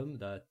down Autumn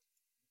that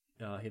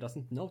he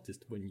doesn't notice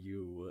when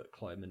you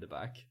claw him in the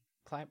back.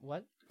 Climb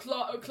what?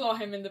 Claw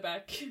him in the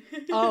back.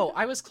 Oh,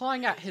 I was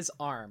clawing at his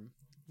arm,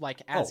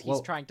 like as Oh, he's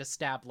well, trying to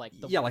stab, like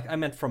the. Yeah, like I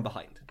meant from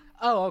behind.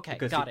 Oh, okay,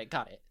 because got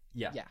it.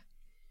 Yeah. Yeah.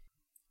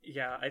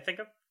 Yeah, I think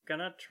I'm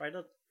gonna try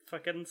to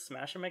fucking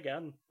smash him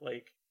again.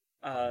 Like,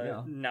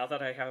 Yeah. now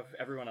that I have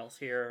everyone else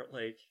here,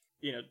 like,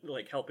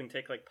 like helping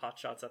take like pot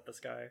shots at this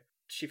guy,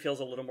 she feels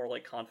a little more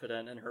like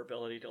confident in her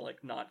ability to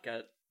like not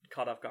get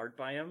caught off guard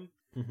by him.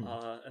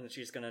 And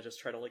she's gonna just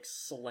try to like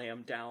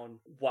slam down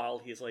while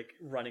he's like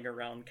running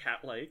around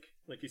cat-like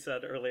you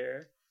said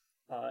earlier,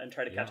 and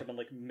try to catch him in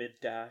like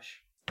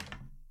mid-dash.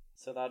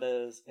 So that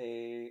is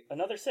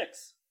another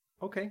 6.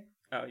 Okay.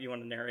 Oh, you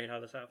want to narrate how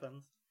this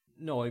happens?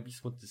 No, I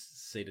just want to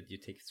say that you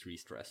take 3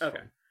 stress Okay.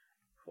 from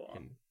Cool.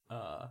 him.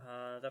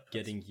 That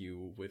Getting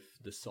you with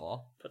the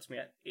saw. puts me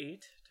at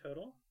 8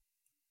 total.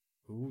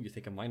 Ooh, you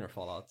take a minor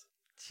fallout.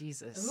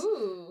 Jesus.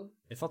 Ooh.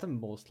 It's not the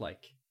most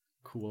like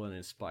cool and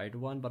inspired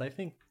one, but I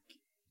think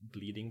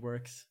bleeding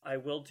works. I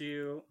will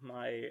do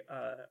my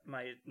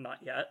my not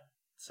yet,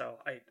 so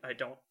I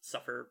don't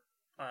suffer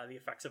the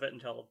effects of it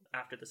until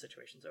after the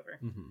situation's over.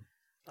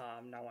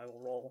 Now I will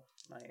roll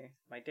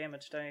my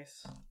damage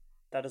dice.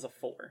 That is a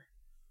 4.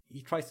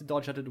 He tries to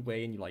dodge out of the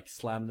way, and you like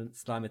slam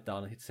it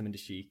down and hits him in the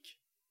cheek,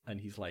 and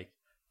he's like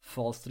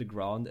falls to the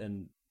ground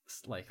and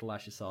like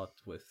lashes out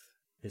with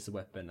his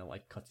weapon and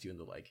like cuts you in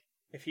the leg.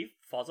 If he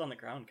falls on the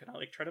ground, can I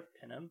like try to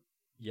pin him?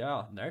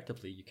 Yeah,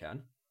 narratively you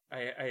can.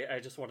 I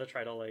just want to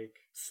try to like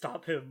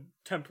stop him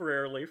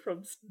temporarily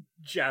from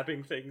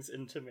jabbing things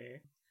into me.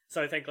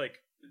 So I think like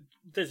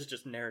this is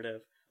just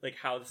narrative. Like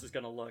how this is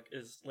gonna look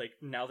is like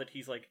now that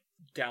he's like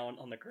down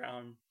on the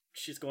ground,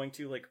 she's going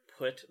to like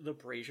put the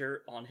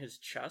brazier on his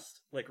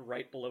chest, like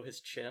right below his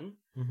chin,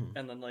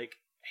 and then like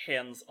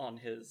hands on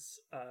his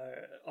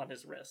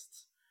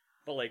wrists.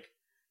 But like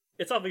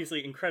it's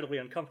obviously incredibly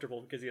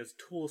uncomfortable because he has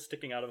tools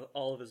sticking out of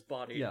all of his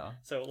body. Yeah.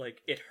 So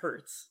like it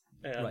hurts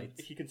and Right.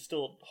 he can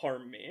still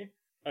harm me.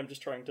 I'm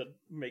just trying to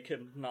make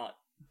him not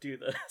do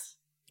this.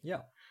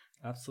 Yeah,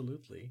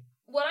 absolutely.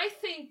 What I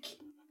think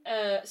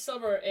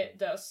Silver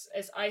does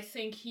is I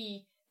think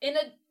he, in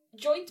a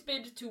joint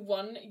bid to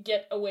 1,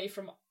 get away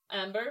from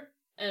Amber,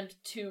 and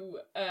 2,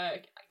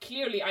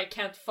 clearly I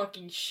can't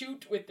fucking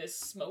shoot with this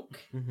smoke.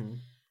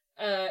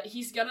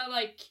 He's gonna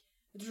like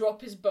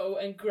drop his bow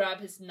and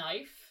grab his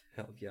knife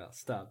Hell yeah,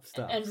 stab.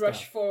 and stab.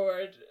 rush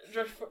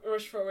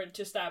forward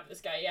to stab this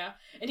guy, yeah.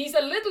 And he's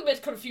a little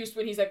bit confused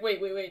when he's like,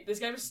 wait, this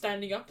guy was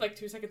standing up like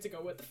 2 seconds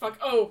ago, what the fuck?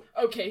 Oh,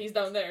 okay, he's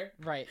down there.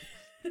 Right.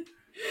 And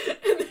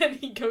then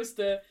he goes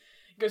to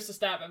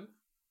stab him.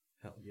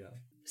 Hell yeah.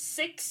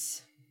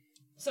 6.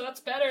 So that's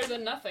better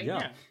than nothing. Yeah.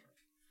 Yeah.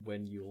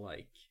 When you,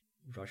 like,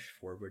 rush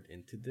forward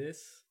into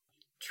this...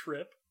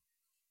 Trip.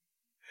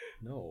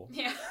 No.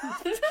 Yeah.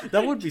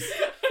 That would be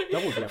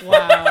a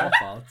Wow.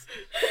 out.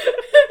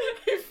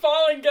 You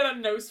fall and get a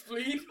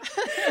nosebleed.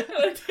 And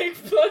I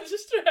take blood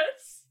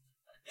stress.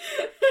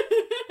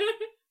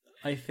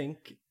 I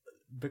think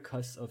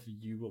because of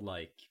you,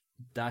 like,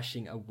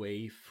 dashing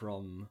away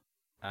from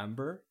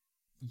Amber,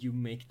 you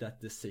make that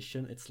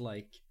decision. It's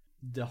like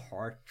the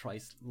heart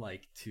tries,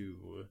 like,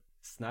 to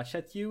snatch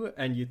at you,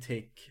 and you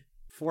take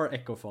 4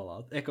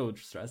 echo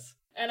stress.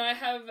 And I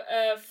have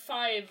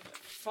 5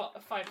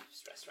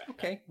 stress right now.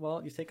 Okay,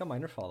 well, you take a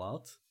minor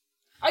fallout.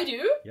 I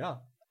do? Yeah.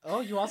 Oh,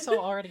 you also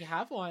already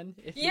have one.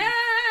 If you- Yeah!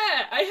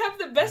 I have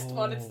the best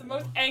one. It's the Oh.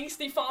 most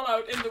angsty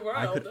fallout in the world.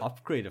 I could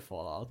upgrade a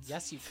fallout.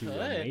 Yes, you to a could.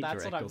 major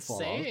That's what echo I'm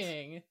fallout.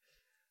 saying.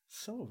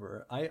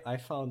 Silver, I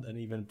found an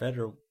even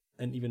better,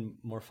 an even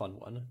more fun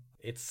one.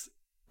 It's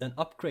an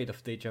upgrade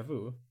of Deja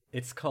Vu.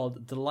 It's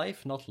called The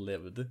Life Not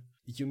Lived.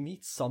 You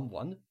meet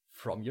someone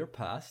from your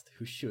past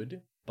who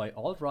should, by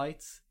all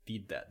rights, be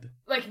dead.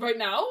 Like right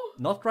now?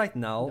 Not right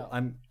now.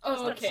 No.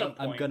 Oh, At okay. some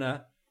I'm point.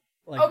 gonna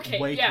like Okay,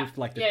 wait yeah, with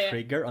like the yeah.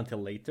 trigger until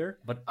later,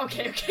 but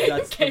Okay,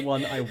 that's okay. the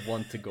one I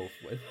want to go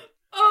with.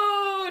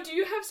 Oh, do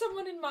you have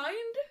someone in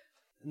mind?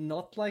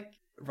 Not like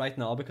right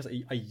now because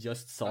I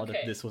just saw Okay.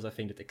 that this was a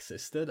thing that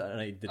existed and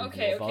I didn't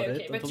Okay, know about okay, it.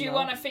 okay. But until do you now.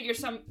 want to figure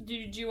do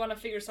you want to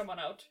figure someone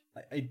out?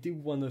 I do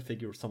want to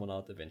figure someone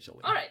out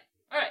eventually. All right.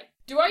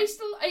 Do I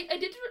still? I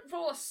did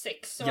roll a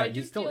 6, so Yeah, I do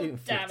you still feel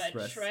inflict damage,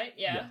 stress. right?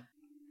 Yeah.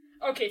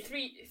 Okay,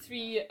 three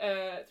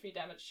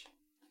damage.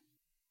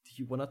 Do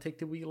you want to take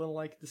the wheel and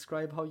like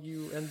describe how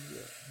you end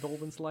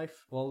Dolvin's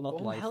life? Well, not Oh,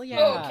 life. hell but- yeah.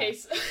 Oh, okay.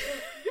 So,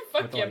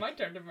 fuck But, yeah, like- my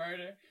turn to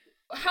murder.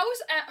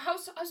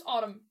 How's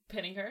Autumn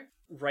pinning her?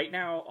 Right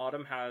now,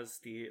 Autumn has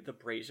the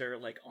brazier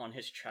like on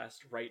his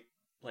chest, right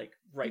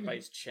by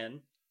his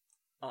chin,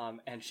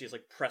 and she's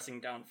like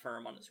pressing down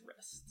firm on his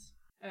wrists.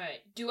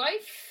 Alright. Do I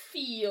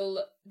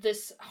feel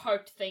this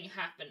heart thing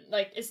happen?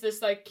 Like, is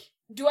this like...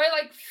 Do I,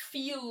 like,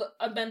 feel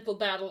a mental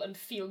battle and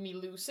feel me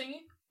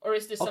losing? Or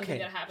is this something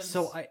that happens?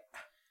 So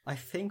I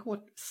think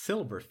what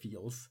Silver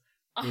feels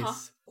Uh-huh.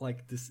 is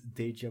like this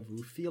deja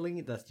vu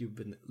feeling that you've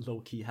been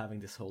low-key having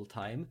this whole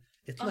time.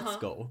 It lets Uh-huh.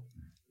 go.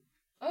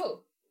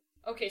 Oh.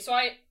 Okay, so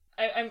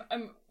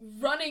I'm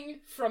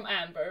running from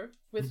Amber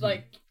with, Mhm.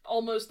 like,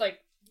 almost, like,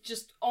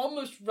 just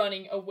almost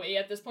running away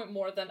at this point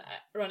more than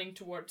running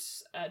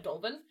towards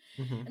Dolvin.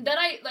 Mhm. And then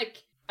I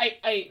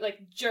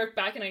like jerk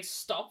back and I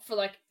stop for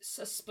like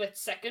a split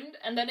second,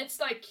 and then it's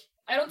like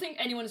I don't think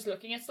anyone is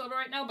looking at Silver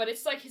right now, but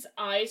it's like his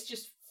eyes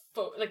just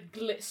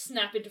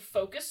snap into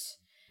focus,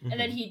 and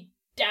then Mhm. he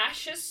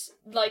dashes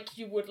like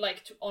you would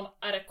like to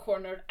at a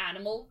cornered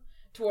animal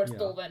towards Yeah.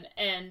 Dolvin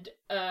and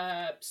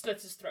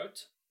slits his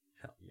throat,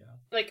 Hell yeah.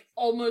 like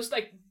almost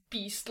like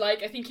beast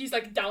like. I think he's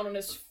like down on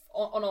his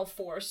on all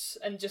fours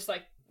and just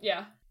like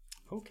yeah.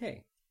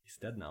 Okay. He's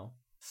dead now.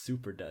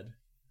 Super dead.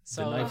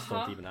 So, the knives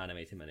Uh-huh. don't even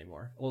animate him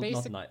anymore. Well,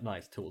 Basic- not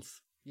knives,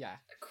 tools. yeah.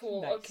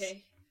 Cool. Nice.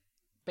 Okay.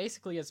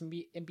 Basically, as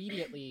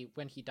immediately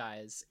when he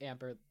dies,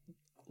 Amber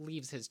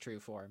leaves his true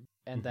form.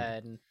 And Mhm.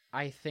 then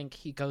I think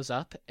he goes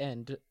up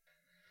and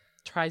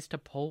tries to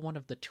pull one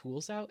of the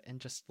tools out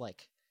and just,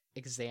 like,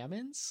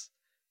 examines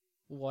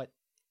what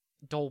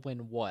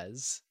Dolwyn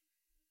was.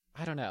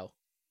 I don't know.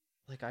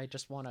 Like, I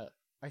just want to...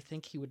 I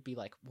think he would be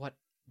like, what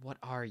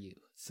are you?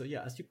 So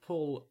yeah, as you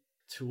pull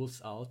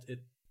tools out,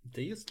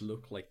 they just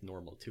look like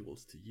normal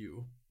tools to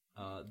you.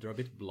 They're a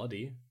bit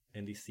bloody,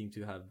 and they seem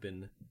to have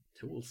been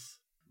tools.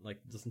 Like,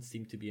 doesn't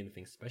seem to be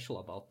anything special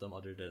about them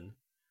other than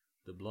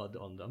the blood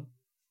on them.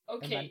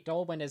 And then Okay.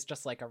 Dolwyn is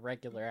just like a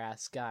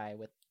regular-ass guy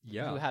with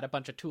Yeah. who had a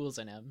bunch of tools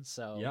in him,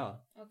 so... Yeah.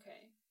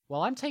 Okay.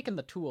 Well, I'm taking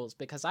the tools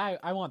because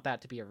I want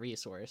that to be a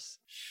resource.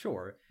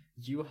 Sure.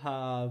 You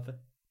have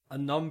a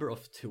number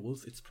of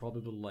tools. It's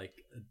probably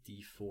like a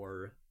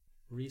D4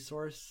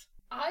 resource.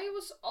 I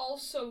was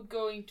also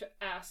going to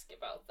ask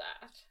about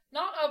that.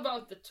 Not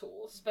about the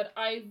tools, but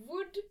I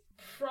would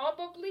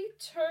probably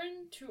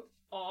turn to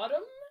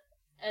Autumn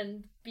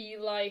and be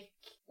like,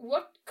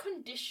 what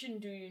condition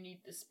do you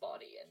need this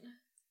body in?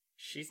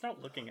 She's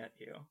not looking at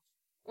you.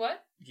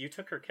 What? You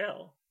took her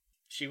kill.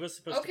 She was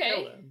supposed Okay. to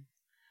kill him.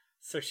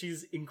 So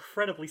she's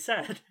incredibly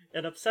sad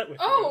and upset with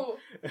Oh!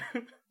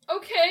 you.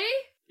 Okay!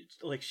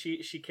 Like she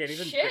can't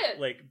even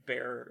Shit.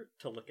 bear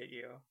to look at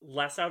you.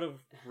 Less out of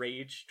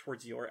rage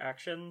towards your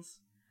actions,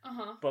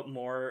 Uh-huh. but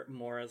more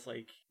as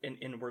like an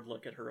inward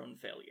look at her own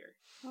failure.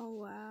 Oh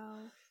wow.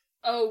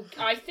 Oh,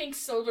 I think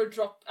Silver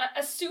dropped...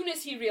 As soon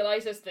as he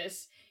realizes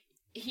this,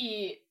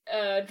 he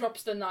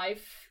drops the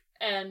knife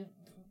and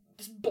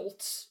just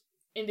bolts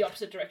in the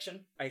opposite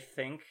direction. I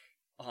think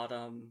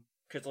Autumn,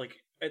 because like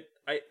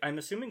I'm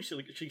assuming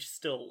she's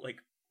still like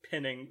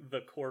pinning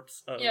the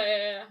corpse of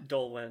Yeah.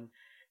 Dolwyn,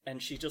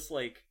 and she just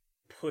like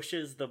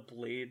pushes the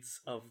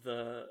blades of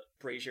the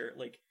brazier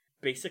like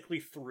basically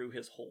through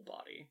his whole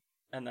body,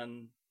 and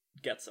then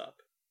gets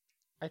up.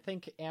 I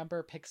think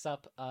Amber picks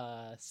up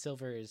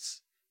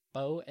Silver's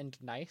bow and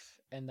knife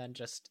and then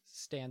just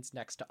stands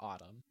next to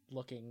Autumn,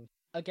 looking,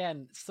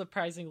 again,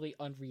 surprisingly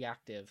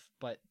unreactive,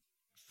 but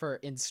for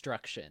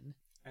instruction.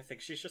 I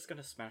think she's just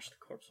gonna smash the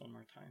corpse one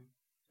more time,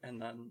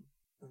 and then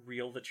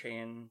reel the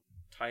chain,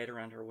 tie it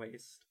around her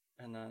waist,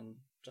 and then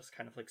just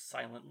kind of like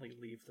silently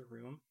leave the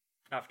room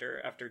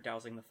after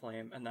dousing the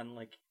flame. And then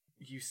like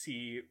you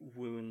see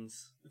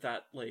wounds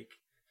that like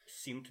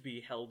seem to be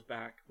held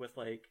back with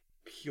like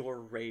pure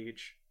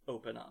rage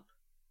open up,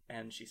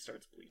 and she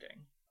starts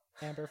bleeding.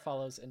 Amber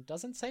follows and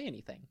doesn't say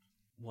anything.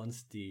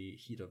 Once the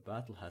heat of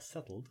battle has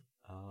settled,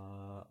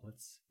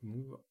 let's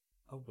move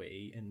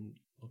away and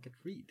look at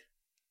Reed.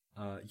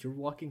 You're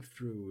walking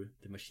through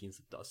the machines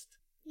of dust.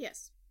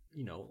 Yes.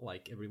 You know,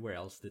 like everywhere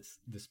else,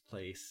 this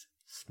place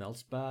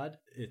smells bad.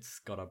 It's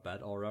got a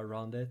bad aura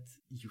around it.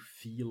 You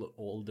feel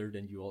older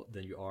than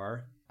you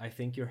are. I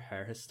think your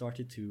hair has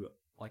started to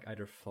like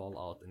either fall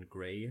out and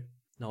gray.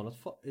 No, not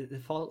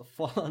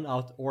fallen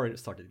out, or it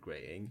started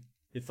graying.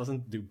 It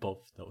doesn't do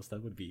both those.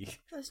 That would be.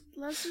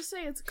 Let's just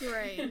say it's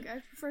graying.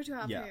 I prefer to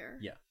have hair.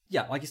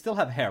 Yeah. Like you still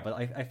have hair, but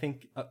I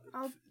think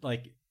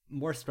like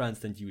more strands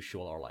than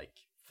usual are like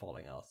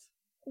falling out.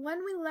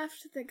 When we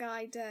left the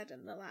guy dead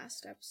in the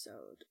last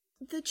episode,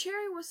 the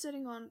chair he was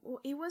sitting on,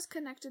 it was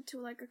connected to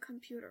like a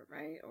computer,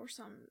 right, or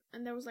some,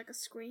 and there was like a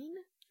screen.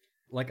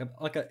 Like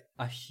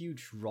a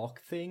huge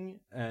rock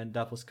thing, and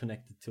that was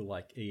connected to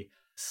like a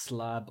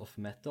slab of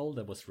metal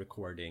that was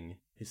recording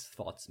his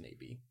thoughts,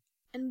 maybe.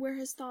 And were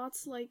his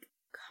thoughts like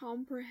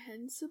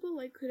comprehensible?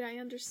 Like, could I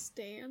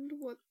understand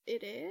what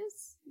it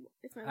is?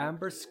 If I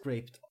Amber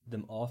scraped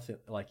them off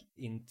like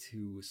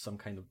into some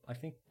kind of, I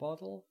think,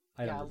 bottle.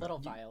 I don't A remember. little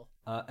vial.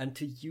 And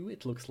to you,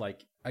 it looks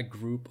like a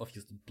group of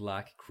just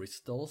black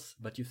crystals,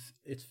 but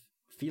it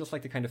feels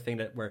like the kind of thing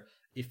that where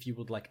if you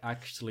would like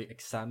actually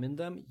examine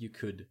them,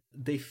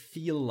 they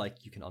feel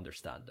like you can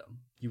understand them.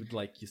 You would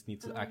like just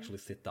need to actually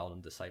sit down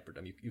and decipher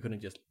them. You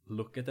couldn't just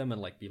look at them and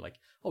like be like,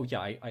 oh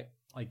yeah,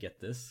 I get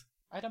this.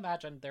 I'd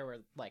imagine there were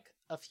like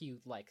a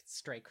few like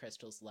stray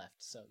crystals left,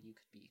 so you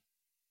could be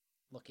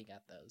looking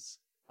at those.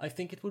 I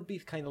think it would be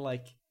kind of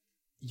like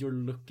you're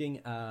looking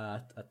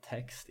at a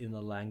text in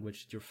a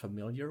language you're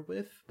familiar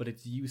with, but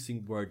it's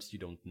using words you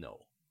don't know.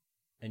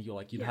 And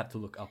you'd have to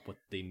look up what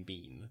they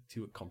mean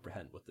to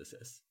comprehend what this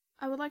is.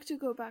 I would like to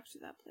go back to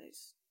that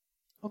place.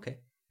 Okay,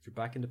 you're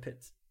back in the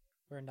pit.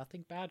 Where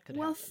nothing bad could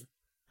happen.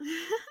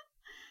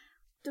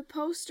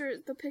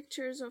 The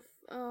pictures of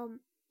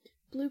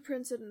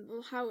blueprints and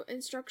how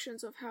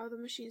instructions of how the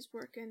machines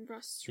work in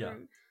Rust's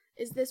room.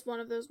 Is this one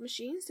of those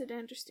machines? Did I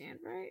understand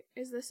right?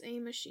 Is this a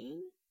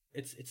machine?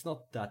 It's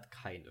not that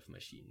kind of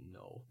machine,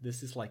 no.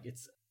 This is like,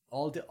 it's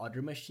all the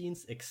other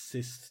machines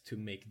exist to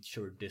make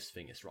sure this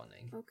thing is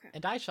running. Okay.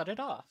 And I shut it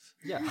off.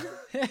 Yeah.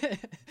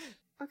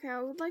 Okay,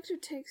 I would like to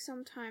take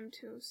some time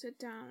to sit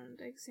down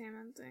and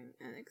examine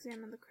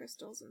the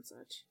crystals and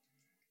such.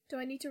 Do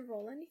I need to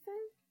roll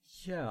anything?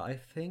 Yeah, I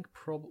think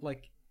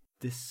like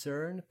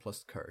discern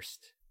plus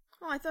cursed.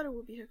 Oh, I thought it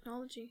would be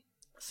technology.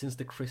 Since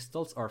the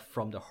crystals are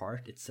from the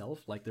heart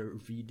itself, like they're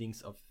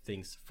readings of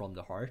things from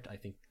the heart, I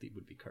think they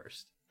would be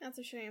cursed. That's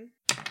a shame.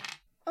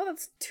 Oh,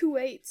 that's 2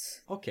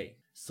 8s. Okay,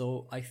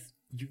 so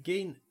you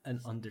gain an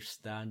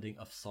understanding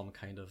of some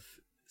kind of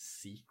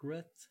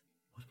secret.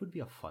 What would be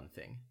a fun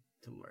thing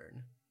to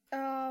learn?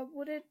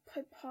 Would it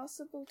be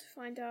possible to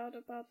find out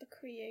about the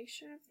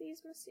creation of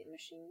these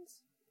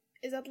machines?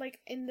 Is that like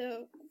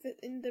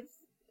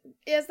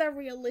is that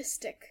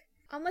realistic?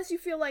 Unless you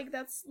feel like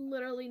that's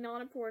literally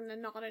not important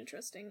and not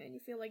interesting, and you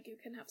feel like you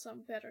can have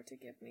something better to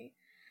give me.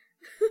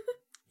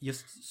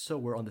 Just so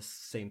we're on the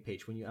same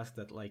page, when you ask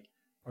that, like,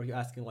 are you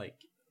asking,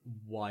 like,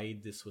 why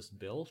this was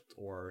built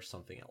or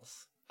something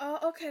else?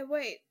 Okay,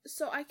 wait.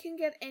 So I can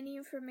get any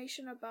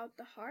information about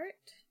the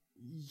heart?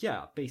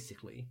 Yeah,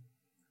 basically.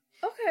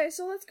 Okay,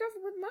 so let's go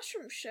with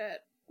mushroom shit.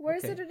 Where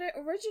is it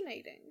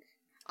originating?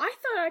 I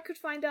thought I could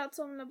find out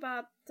something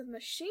about the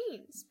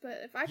machines, but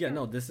if I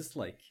no, this is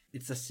like,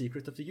 it's a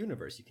secret of the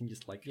universe. You can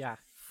just like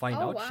find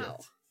Oh, out wow.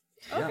 shit.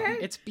 Okay.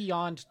 It's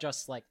beyond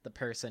just like the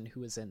person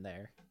who is in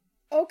there.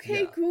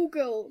 Okay, Yeah.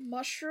 Google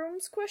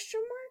mushrooms ?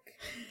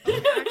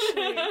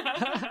 Actually,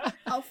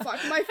 oh fuck,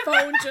 my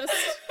phone just.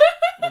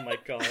 Oh my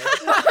god.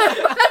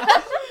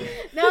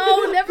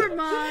 No, never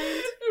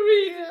mind.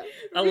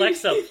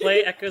 Alexa,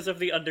 play Echoes of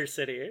the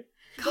Undercity.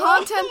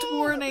 Content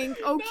warning.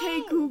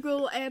 Okay,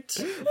 Google at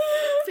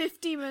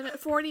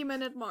 40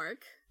 minute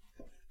mark.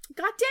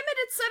 God damn it!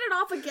 It set it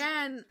off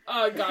again.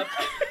 Oh god.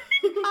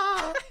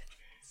 Ah.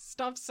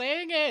 Stop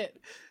saying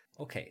it!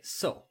 Okay,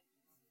 so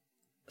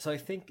I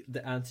think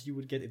the answer you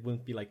would get, it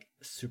wouldn't be like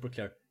super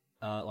clear.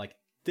 Like,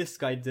 this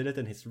guy did it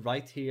and he's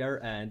right here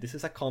and this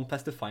is a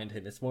compass to find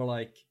him. It's more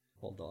like,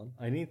 hold on,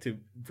 I need to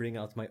bring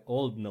out my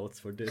old notes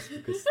for this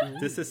because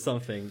this is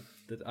something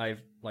that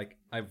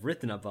I've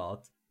written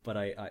about. but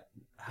I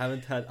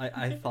haven't had.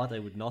 I thought I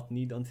would not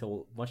need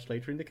until much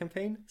later in the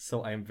campaign,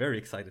 so I am very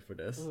excited for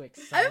this. Ooh,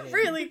 exciting. I'm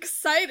really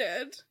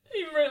excited.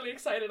 I'm really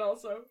excited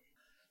also.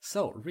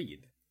 So,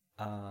 Reed,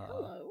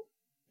 Hello.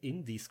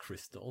 in these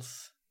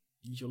crystals,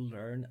 you'll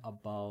learn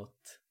about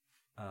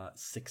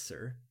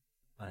Sixer,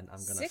 and I'm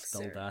gonna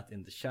spell Sixer? that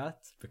in the chat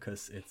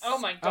because it's. Oh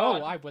my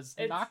god. Oh, I was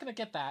It's- not gonna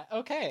get that.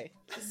 Okay.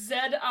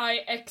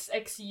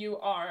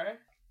 Zixxur.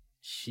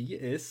 She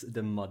is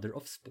the mother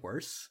of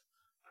spores,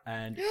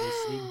 and is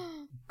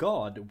a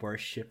god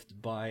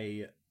worshipped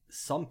by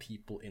some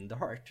people in the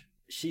heart.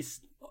 She's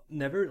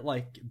never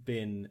like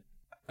been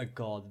a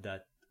god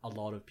that a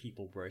lot of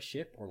people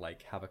worship or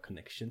like have a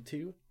connection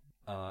to,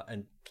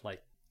 and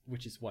like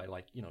which is why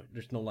like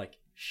there's no like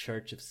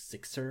Church of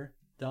Sixer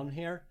down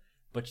here,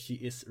 but she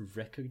is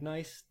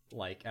recognized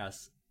like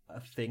as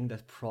a thing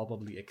that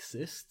probably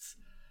exists,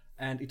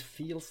 and it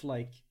feels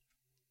like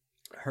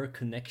her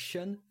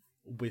connection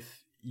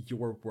with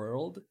your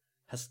world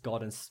has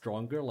gotten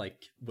stronger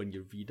like when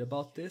you read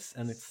about this,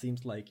 and it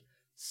seems like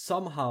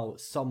somehow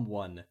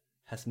someone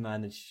has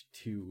managed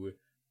to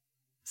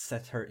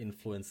set her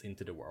influence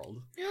into the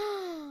world,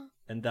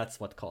 and that's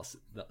what's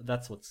causing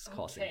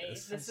Okay,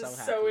 this. this I'm is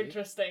so so happy.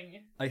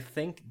 interesting. I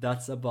think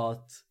that's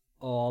about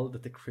all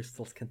that the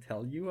crystals can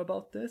tell you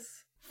about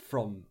this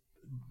from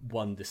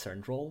one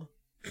discern roll.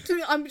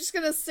 I'm just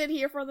gonna sit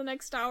here for the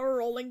next hour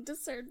rolling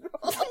discern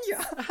rolls.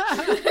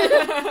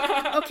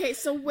 Okay,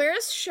 so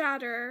where's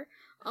Shatter?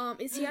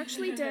 Is he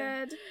actually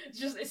dead?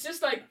 It's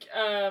just like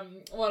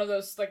one of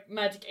those like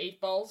magic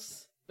 8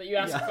 balls that you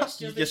ask Yeah,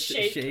 questions you that just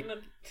shake. shake.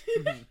 And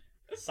then...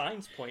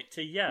 Signs point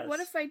to yes. What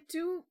if I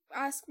do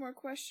ask more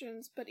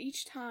questions, but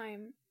each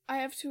time I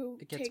have to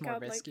It gets take more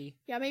out risky.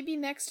 maybe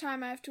next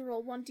time I have to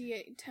roll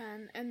 1d8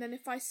 10, and then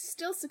if I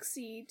still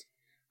succeed,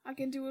 I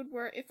can do it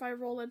where if I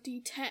roll a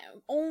d10,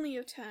 only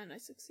a 10, I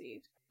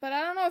succeed. But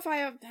I don't know if I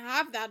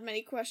have that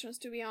many questions,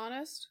 to be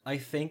honest. I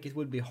think it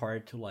would be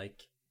hard to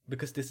like,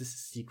 because this is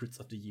secrets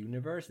of the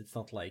universe, it's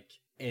not like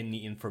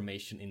any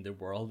information in the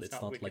world, it's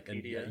not like a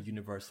Wikipedia.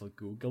 universal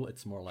Google,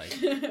 it's more like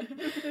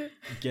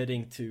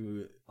getting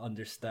to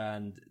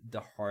understand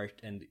the heart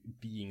and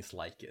beings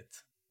like it.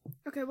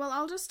 Okay, well,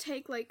 I'll just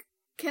take,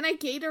 can I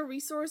gain a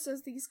resource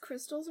as these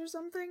crystals or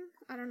something?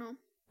 I don't know.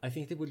 I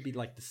think it would be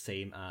like the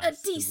same A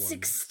as the one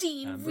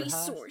D16 Amber has.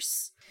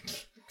 resource.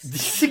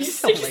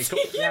 D6. Oh my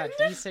god. Yeah,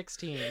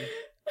 D16.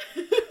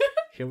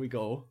 Here we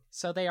go.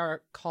 So they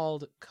are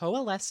called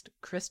Coalesced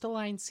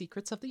Crystalline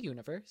Secrets of the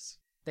Universe.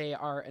 They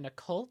are an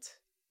occult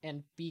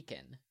and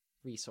beacon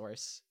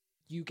resource.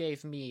 You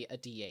gave me a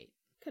D8.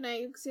 Can I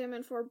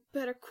examine for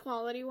better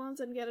quality ones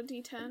and get a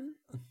D10?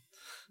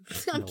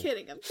 No. I'm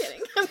kidding.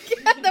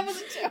 That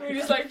was a joke. We're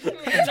just like,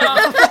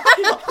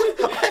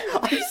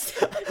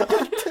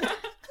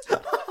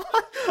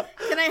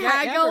 Can I Yeah,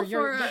 haggle Amber,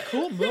 your for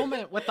cool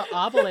moment with the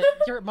obelisk.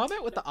 Your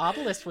moment with the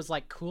obelisk was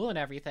like cool and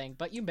everything,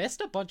 but you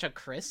missed a bunch of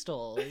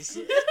crystals.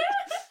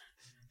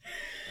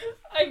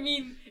 I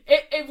mean,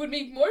 it would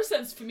make more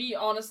sense for me,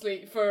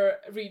 honestly, for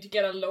Reed to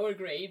get a lower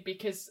grade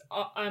because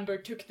Amber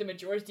took the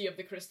majority of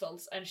the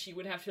crystals and she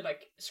would have to,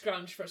 like,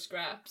 scrounge for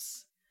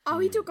scraps. Oh,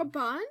 he took a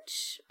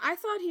bunch? I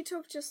thought he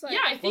took just like... Yeah,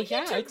 I Well, think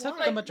yeah, he I took, took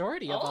like, the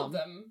majority all of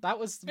them. them. That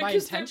was my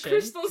Because they're intention.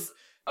 crystals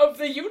of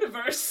the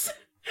universe.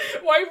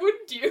 Why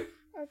wouldn't you?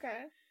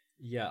 Okay.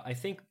 Yeah, I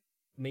think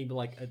maybe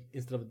like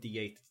instead of a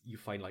D8, you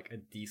find like a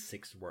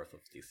D6 worth of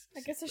these.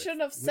 I guess I secrets,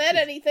 shouldn't have which said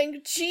is-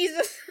 anything.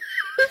 Jesus.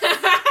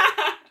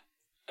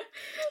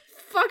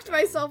 Fucked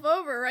myself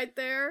over right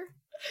there.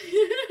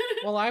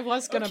 Well, I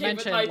was gonna Okay,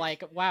 but, mention,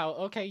 like- wow,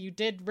 okay, you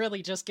did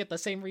really just get the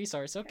same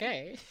resource,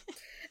 okay.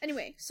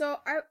 Anyway, so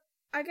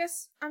I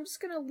guess I'm just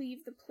gonna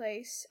leave the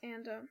place,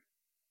 and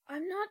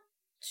I'm not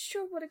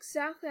sure what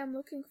exactly I'm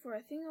looking for.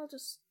 I think I'll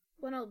just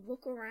wanna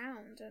look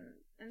around and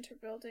enter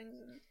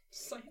buildings and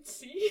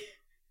Sightsee.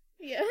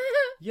 yeah.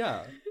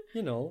 Yeah,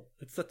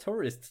 it's a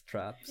tourist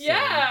trap. So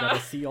Yeah! you gotta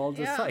see all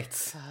the Yeah.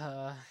 sights.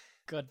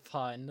 Good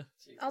fun.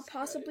 Jesus I'll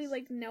possibly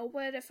Christ. know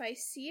it if I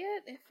see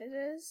it, if it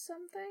is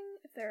something,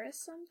 if there is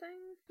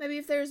something. Maybe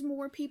if there's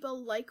more people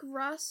like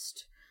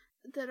Rust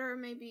that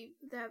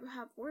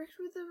have worked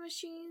with the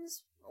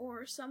machines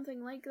or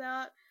something like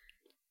that.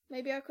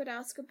 Maybe I could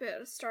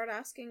start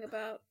asking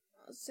about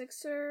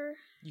Sixer.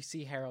 You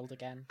see Harold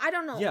again. I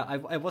don't know. Yeah,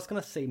 I was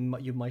gonna say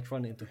you might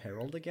run into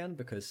Herald again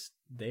because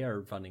they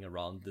are running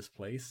around this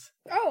place.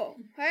 Oh,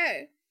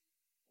 hey.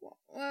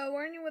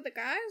 Weren't you with the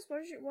guys?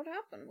 What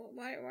happened?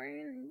 Why are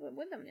you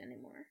with them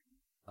anymore?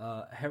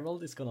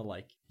 Herald is gonna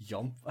like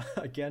jump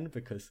again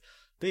because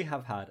they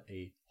have had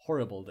a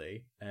horrible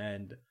day,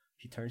 and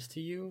he turns to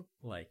you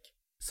like,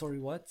 "Sorry,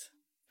 what?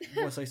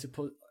 Was I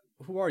supposed?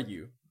 Who are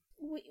you?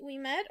 We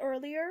met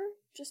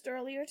just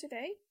earlier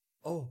today.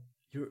 Oh,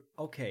 you're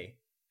okay.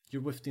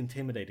 You're with the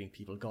intimidating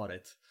people. Got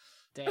it.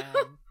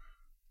 Damn.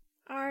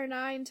 Aren't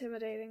I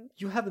intimidating?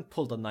 You haven't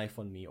pulled a knife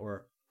on me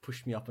or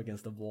pushed me up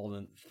against a wall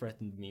and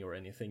threatened me or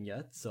anything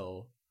yet,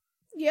 so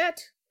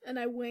Yet. And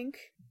I wink.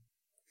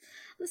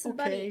 Listen, okay,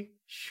 buddy,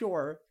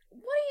 sure.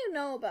 what do you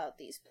know about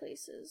these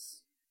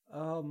places?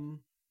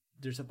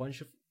 there's a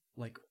bunch of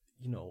like,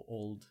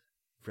 old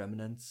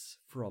remnants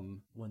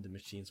from when the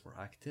machines were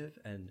active,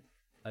 and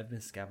I've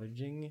been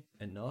scavenging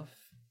enough.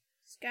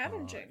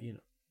 Scavenging.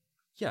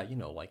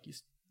 Like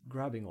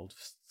grabbing old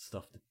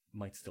stuff that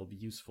might still be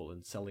useful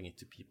and selling it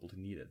to people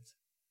who need it.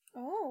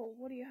 Oh,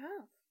 what do you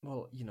have?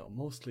 Well,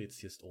 mostly it's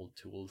just old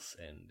tools,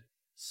 and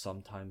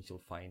sometimes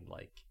you'll find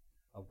like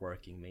a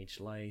working mage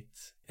light,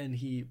 and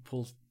he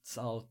pulls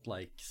out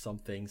like some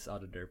things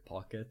out of their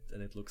pocket,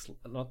 and it looks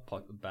not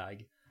pocket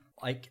bag,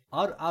 like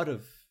out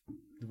of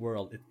the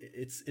world.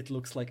 It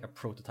looks like a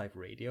prototype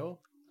radio.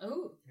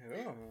 Oh.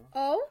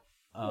 Oh?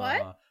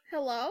 What?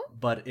 Hello?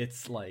 But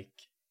it's like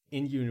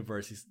in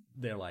universe,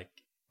 they're like,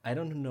 I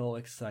don't know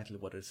exactly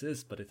what this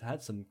is, but it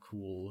had some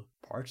cool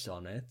parts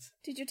on it.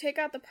 Did you take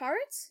out the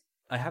parts?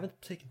 I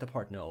haven't taken it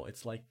apart, no.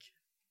 It's like,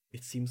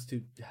 it seems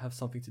to have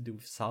something to do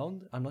with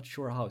sound. I'm not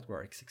sure how it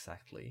works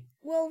exactly.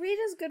 Well,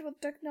 Rita's good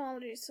with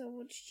technology, so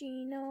would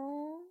she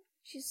know?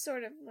 She's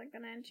sort of like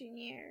an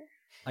engineer.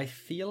 I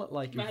feel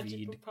like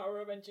Magical power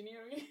of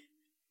engineering.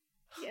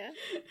 Yeah.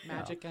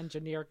 Magic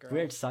engineer girl.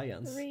 Weird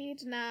science. Reed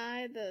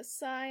Nye, the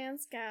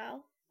science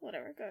gal.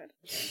 Whatever, good.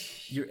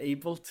 You're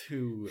able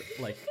to,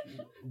 like,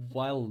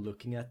 while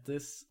looking at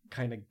this,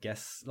 kind of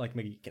guess, like,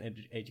 make an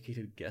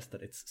educated guess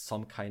that it's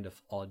some kind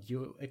of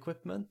audio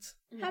equipment.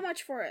 How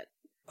much for it?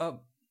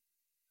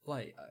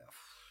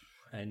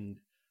 And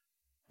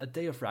a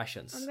day of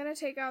rations. I'm gonna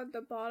take out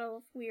the bottle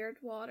of weird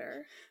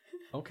water.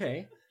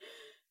 Okay.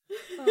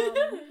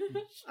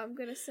 I'm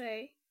gonna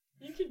say...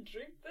 You can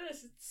drink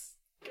this, it's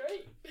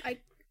great.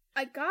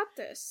 I got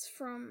this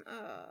from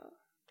a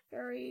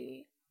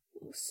very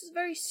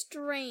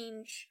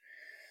strange,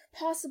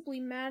 possibly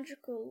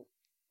magical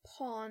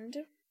pond.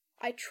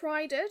 I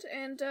tried it,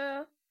 and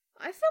I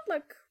felt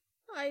like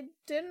I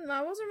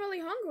wasn't really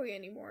hungry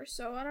anymore,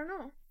 so I don't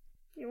know.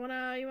 You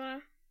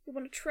wanna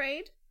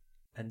trade?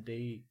 And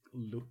they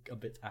look a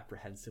bit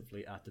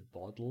apprehensively at the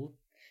bottle.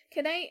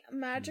 Can I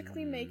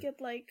magically make it,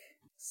 like,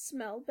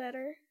 smell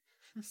better?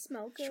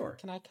 Smell good? Sure.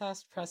 Can I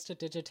cast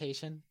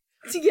Prestidigitation?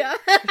 Yeah.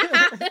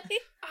 I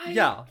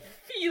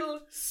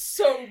feel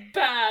so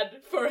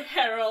bad for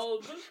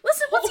Harold.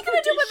 Listen, what's he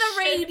gonna do Holy with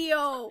the shit.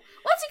 radio?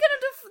 What's he gonna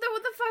do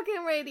with the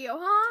fucking radio,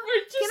 huh?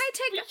 We're just, Can I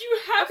take... You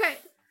have... Okay,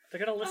 They're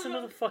gonna listen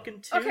to the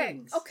fucking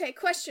tunes. okay,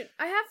 question.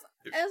 I have...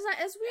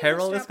 As we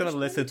Harold is gonna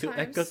established listen to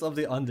many Echoes times- of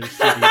the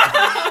Undercity.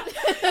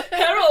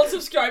 Harold,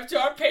 subscribe to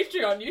our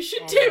Patreon. You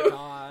should Oh too.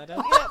 my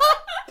god.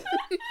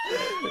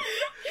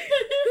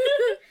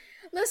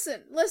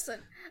 Listen.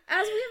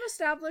 As we have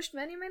established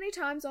many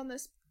times on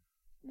this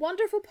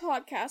wonderful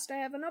podcast, I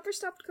have an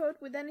overstuffed coat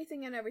with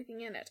anything and everything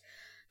in it.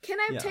 Can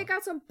I Yeah. take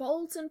out some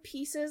bolts and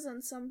pieces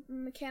and some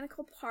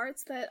mechanical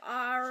parts that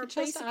are He just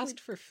basically... asked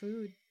for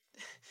food.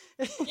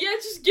 Yeah,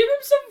 just give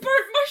him some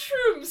burnt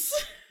mushrooms.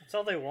 That's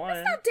all they want.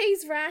 It's not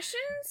day's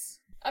rations.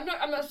 I'm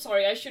not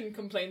sorry, I shouldn't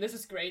complain. This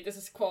is great. This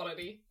is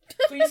quality.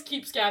 Please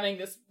keep scamming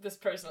this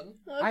person.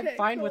 I'm Okay,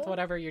 fine with cool.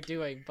 whatever you're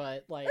doing,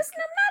 but like, Listen,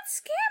 I'm not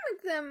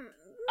scamming them.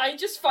 I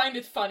just find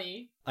it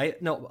funny. I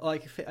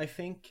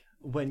think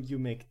when you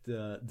make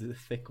the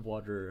thick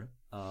water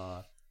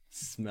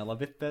smell a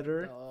bit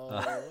better,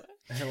 Oh.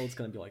 Harold's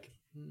gonna be like,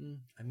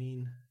 I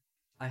mean,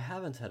 I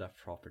haven't had a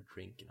proper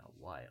drink in a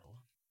while.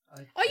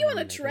 Oh, you want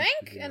a I don't drink?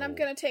 really And I'm know."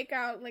 gonna take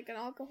out, like, an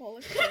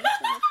alcoholic drink from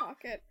my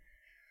pocket.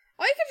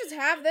 Oh, you can just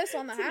have this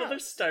on the It's another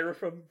house.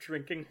 styrofoam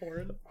drinking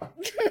horn.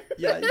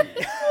 Yeah.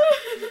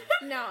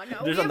 No.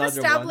 There's We have another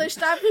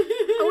established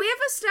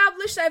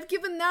I've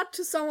given that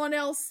to someone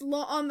else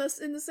on this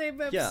in the same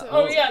episode. Yeah.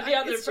 Oh, yeah, the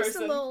other It's just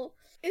person.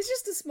 it's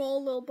just a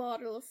small little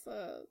bottle of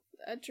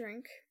a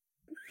drink.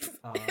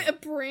 Uh, A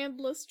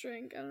brandless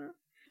drink. I don't know.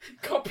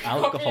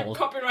 Alcohol.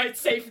 Copyright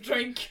safe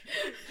drink.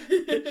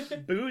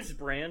 Booze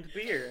brand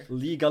beer.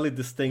 legally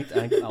distinct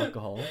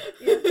alcohol.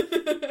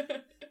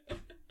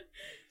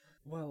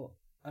 Well,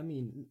 I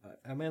mean,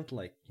 I meant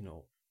like,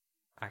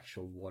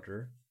 actual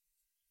water.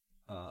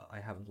 I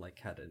haven't like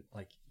had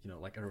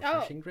a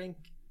refreshing drink.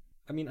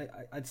 I mean,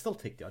 I'd still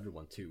take the other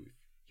one too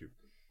if you're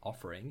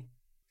offering.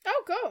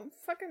 Oh, go.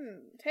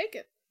 Fucking take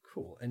it.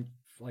 Cool. And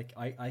like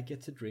I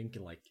get to drink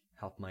and like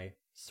help my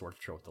sore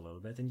throat a little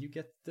bit, and you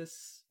get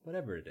this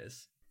whatever it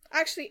is.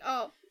 Actually,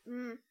 I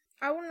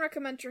wouldn't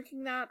recommend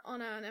drinking that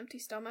on an empty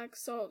stomach,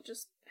 so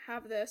just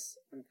have this.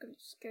 I'm gonna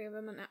just give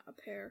him a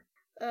pair.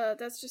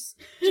 That's just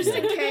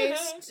in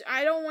case.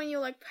 I don't want you,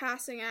 like,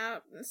 passing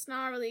out. It's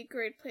not really a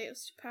great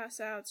place to pass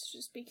out, so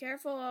just be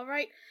careful,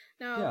 alright?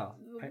 Now, Yeah,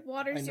 the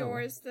water's I know.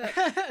 yours.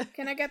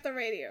 Can I get the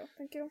radio?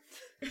 Thank you.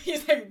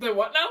 He's like, the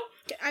what now?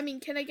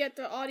 Can I get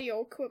the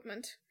audio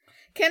equipment?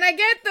 Can I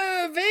get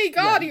the vague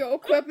audio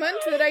equipment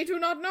that I do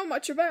not know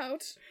much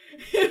about?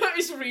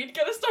 Is Reed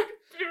gonna start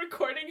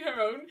recording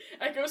her own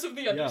Echoes of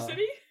the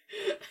Undercity?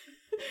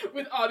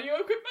 With audio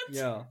equipment?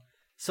 Yeah.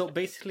 So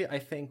basically, I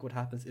think what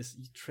happens is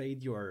you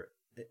trade your.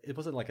 It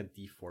wasn't like a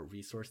D4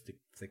 resource, the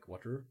thick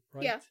water,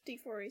 right? Yeah,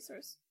 D4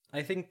 resource.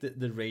 I think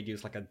the radio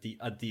is like a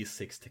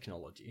D6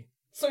 technology.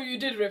 So you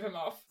did rip him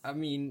off. I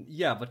mean,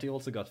 yeah, but they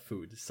also got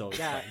food, so it's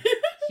yeah,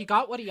 fine. he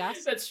got what he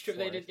asked. That's true, for.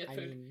 they did get I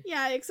food. mean,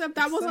 Yeah, except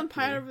that wasn't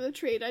part Exactly. of the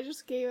trade. I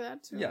just gave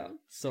that to Yeah. him.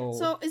 So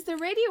So is the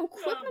radio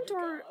equipment Oh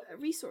my or God. a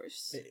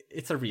resource?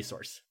 it's a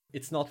resource.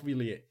 It's not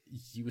really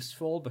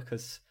useful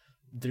because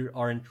there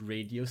aren't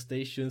radio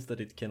stations that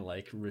it can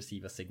like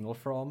receive a signal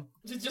from.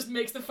 It just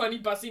makes the funny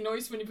buzzy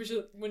noise when you push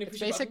it. When you it's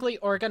push a button. basically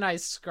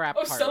organized scrap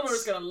Oh, parts.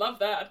 Summer's gonna love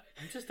that.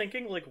 I'm just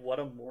thinking like what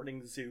a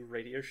morning zoo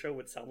radio show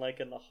would sound like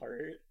in the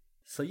heart.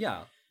 So yeah,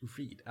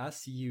 Reed,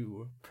 as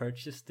you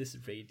purchase this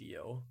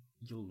radio,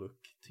 you look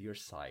to your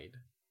side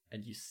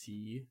and you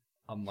see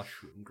a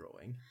mushroom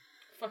growing.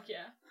 Fuck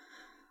yeah.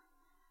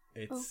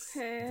 It's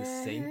the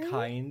same Okay.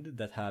 kind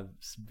that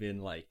has been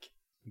like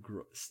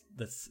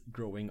that's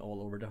growing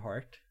all over the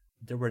heart.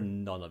 There were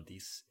none of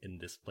these in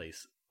this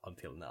place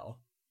until now.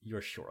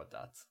 You're sure of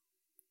that.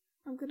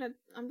 I'm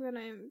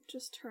gonna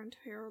just turn to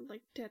Harold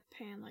like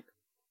deadpan, like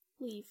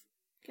leave,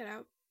 get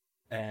out.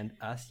 And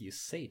as you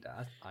say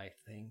that, I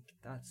think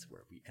that's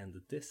where we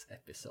ended this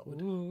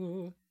episode.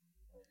 Ooh.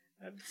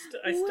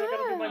 I still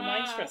gotta do my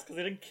mind Wow. stress because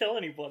I didn't kill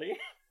anybody.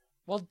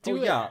 Well, do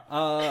it.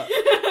 Yeah,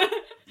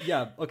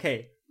 yeah,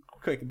 okay.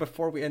 Quick,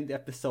 before we end the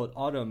episode,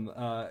 Autumn,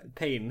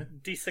 Pain.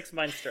 D6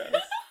 mind stress.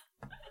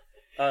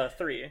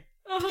 3.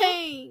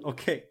 Pain.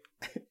 Okay.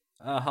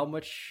 How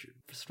much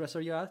stress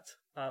are you at?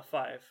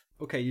 5.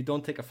 Okay, you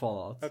don't take a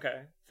fallout.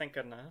 Okay, thank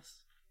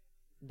goodness.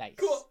 Nice.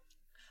 Cool.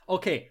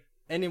 Okay,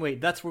 anyway,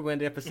 that's where we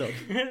end the episode.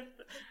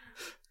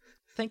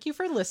 Thank you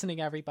for listening,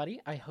 everybody.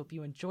 I hope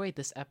you enjoyed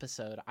this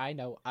episode. I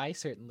know I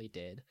certainly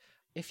did.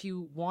 If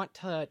you want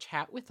to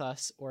chat with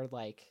us or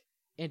like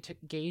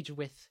engage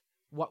with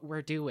what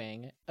we're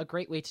doing, a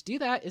great way to do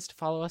that is to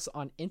follow us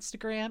on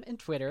Instagram and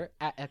Twitter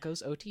at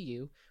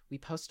EchoesOTU. We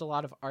post a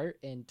lot of art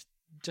and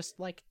just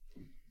like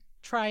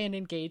try and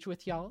engage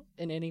with y'all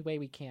in any way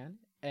we can.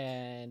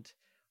 And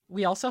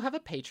we also have a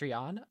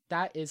Patreon.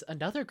 That is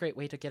another great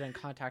way to get in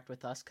contact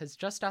with us because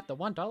just at the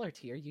 $1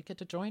 tier, you get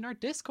to join our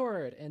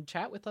Discord and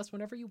chat with us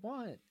whenever you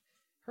want.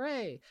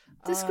 Hooray!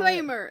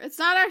 Disclaimer: it's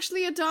not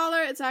actually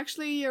 $1; it's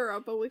actually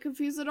 €1, but we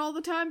confuse it all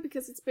the time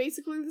because it's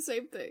basically the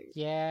same thing.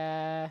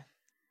 Yeah.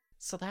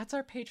 So that's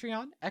our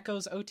Patreon,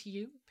 Echoes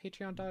OTU,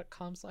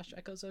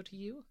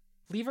 patreon.com/EchoesOTU.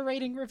 Leave a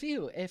rating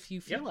review if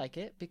you feel Yep. like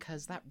it,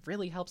 because that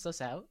really helps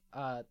us out.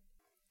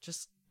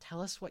 Just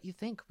tell us what you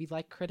think. We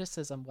like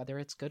criticism, whether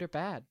it's good or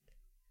bad.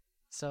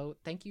 So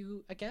thank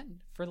you again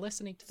for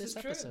listening to This this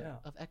is true. episode Yeah.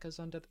 of Echoes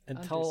Under And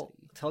Undercity.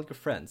 tell your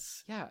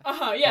friends. Yeah.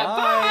 Yeah. Bye.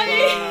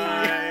 Bye.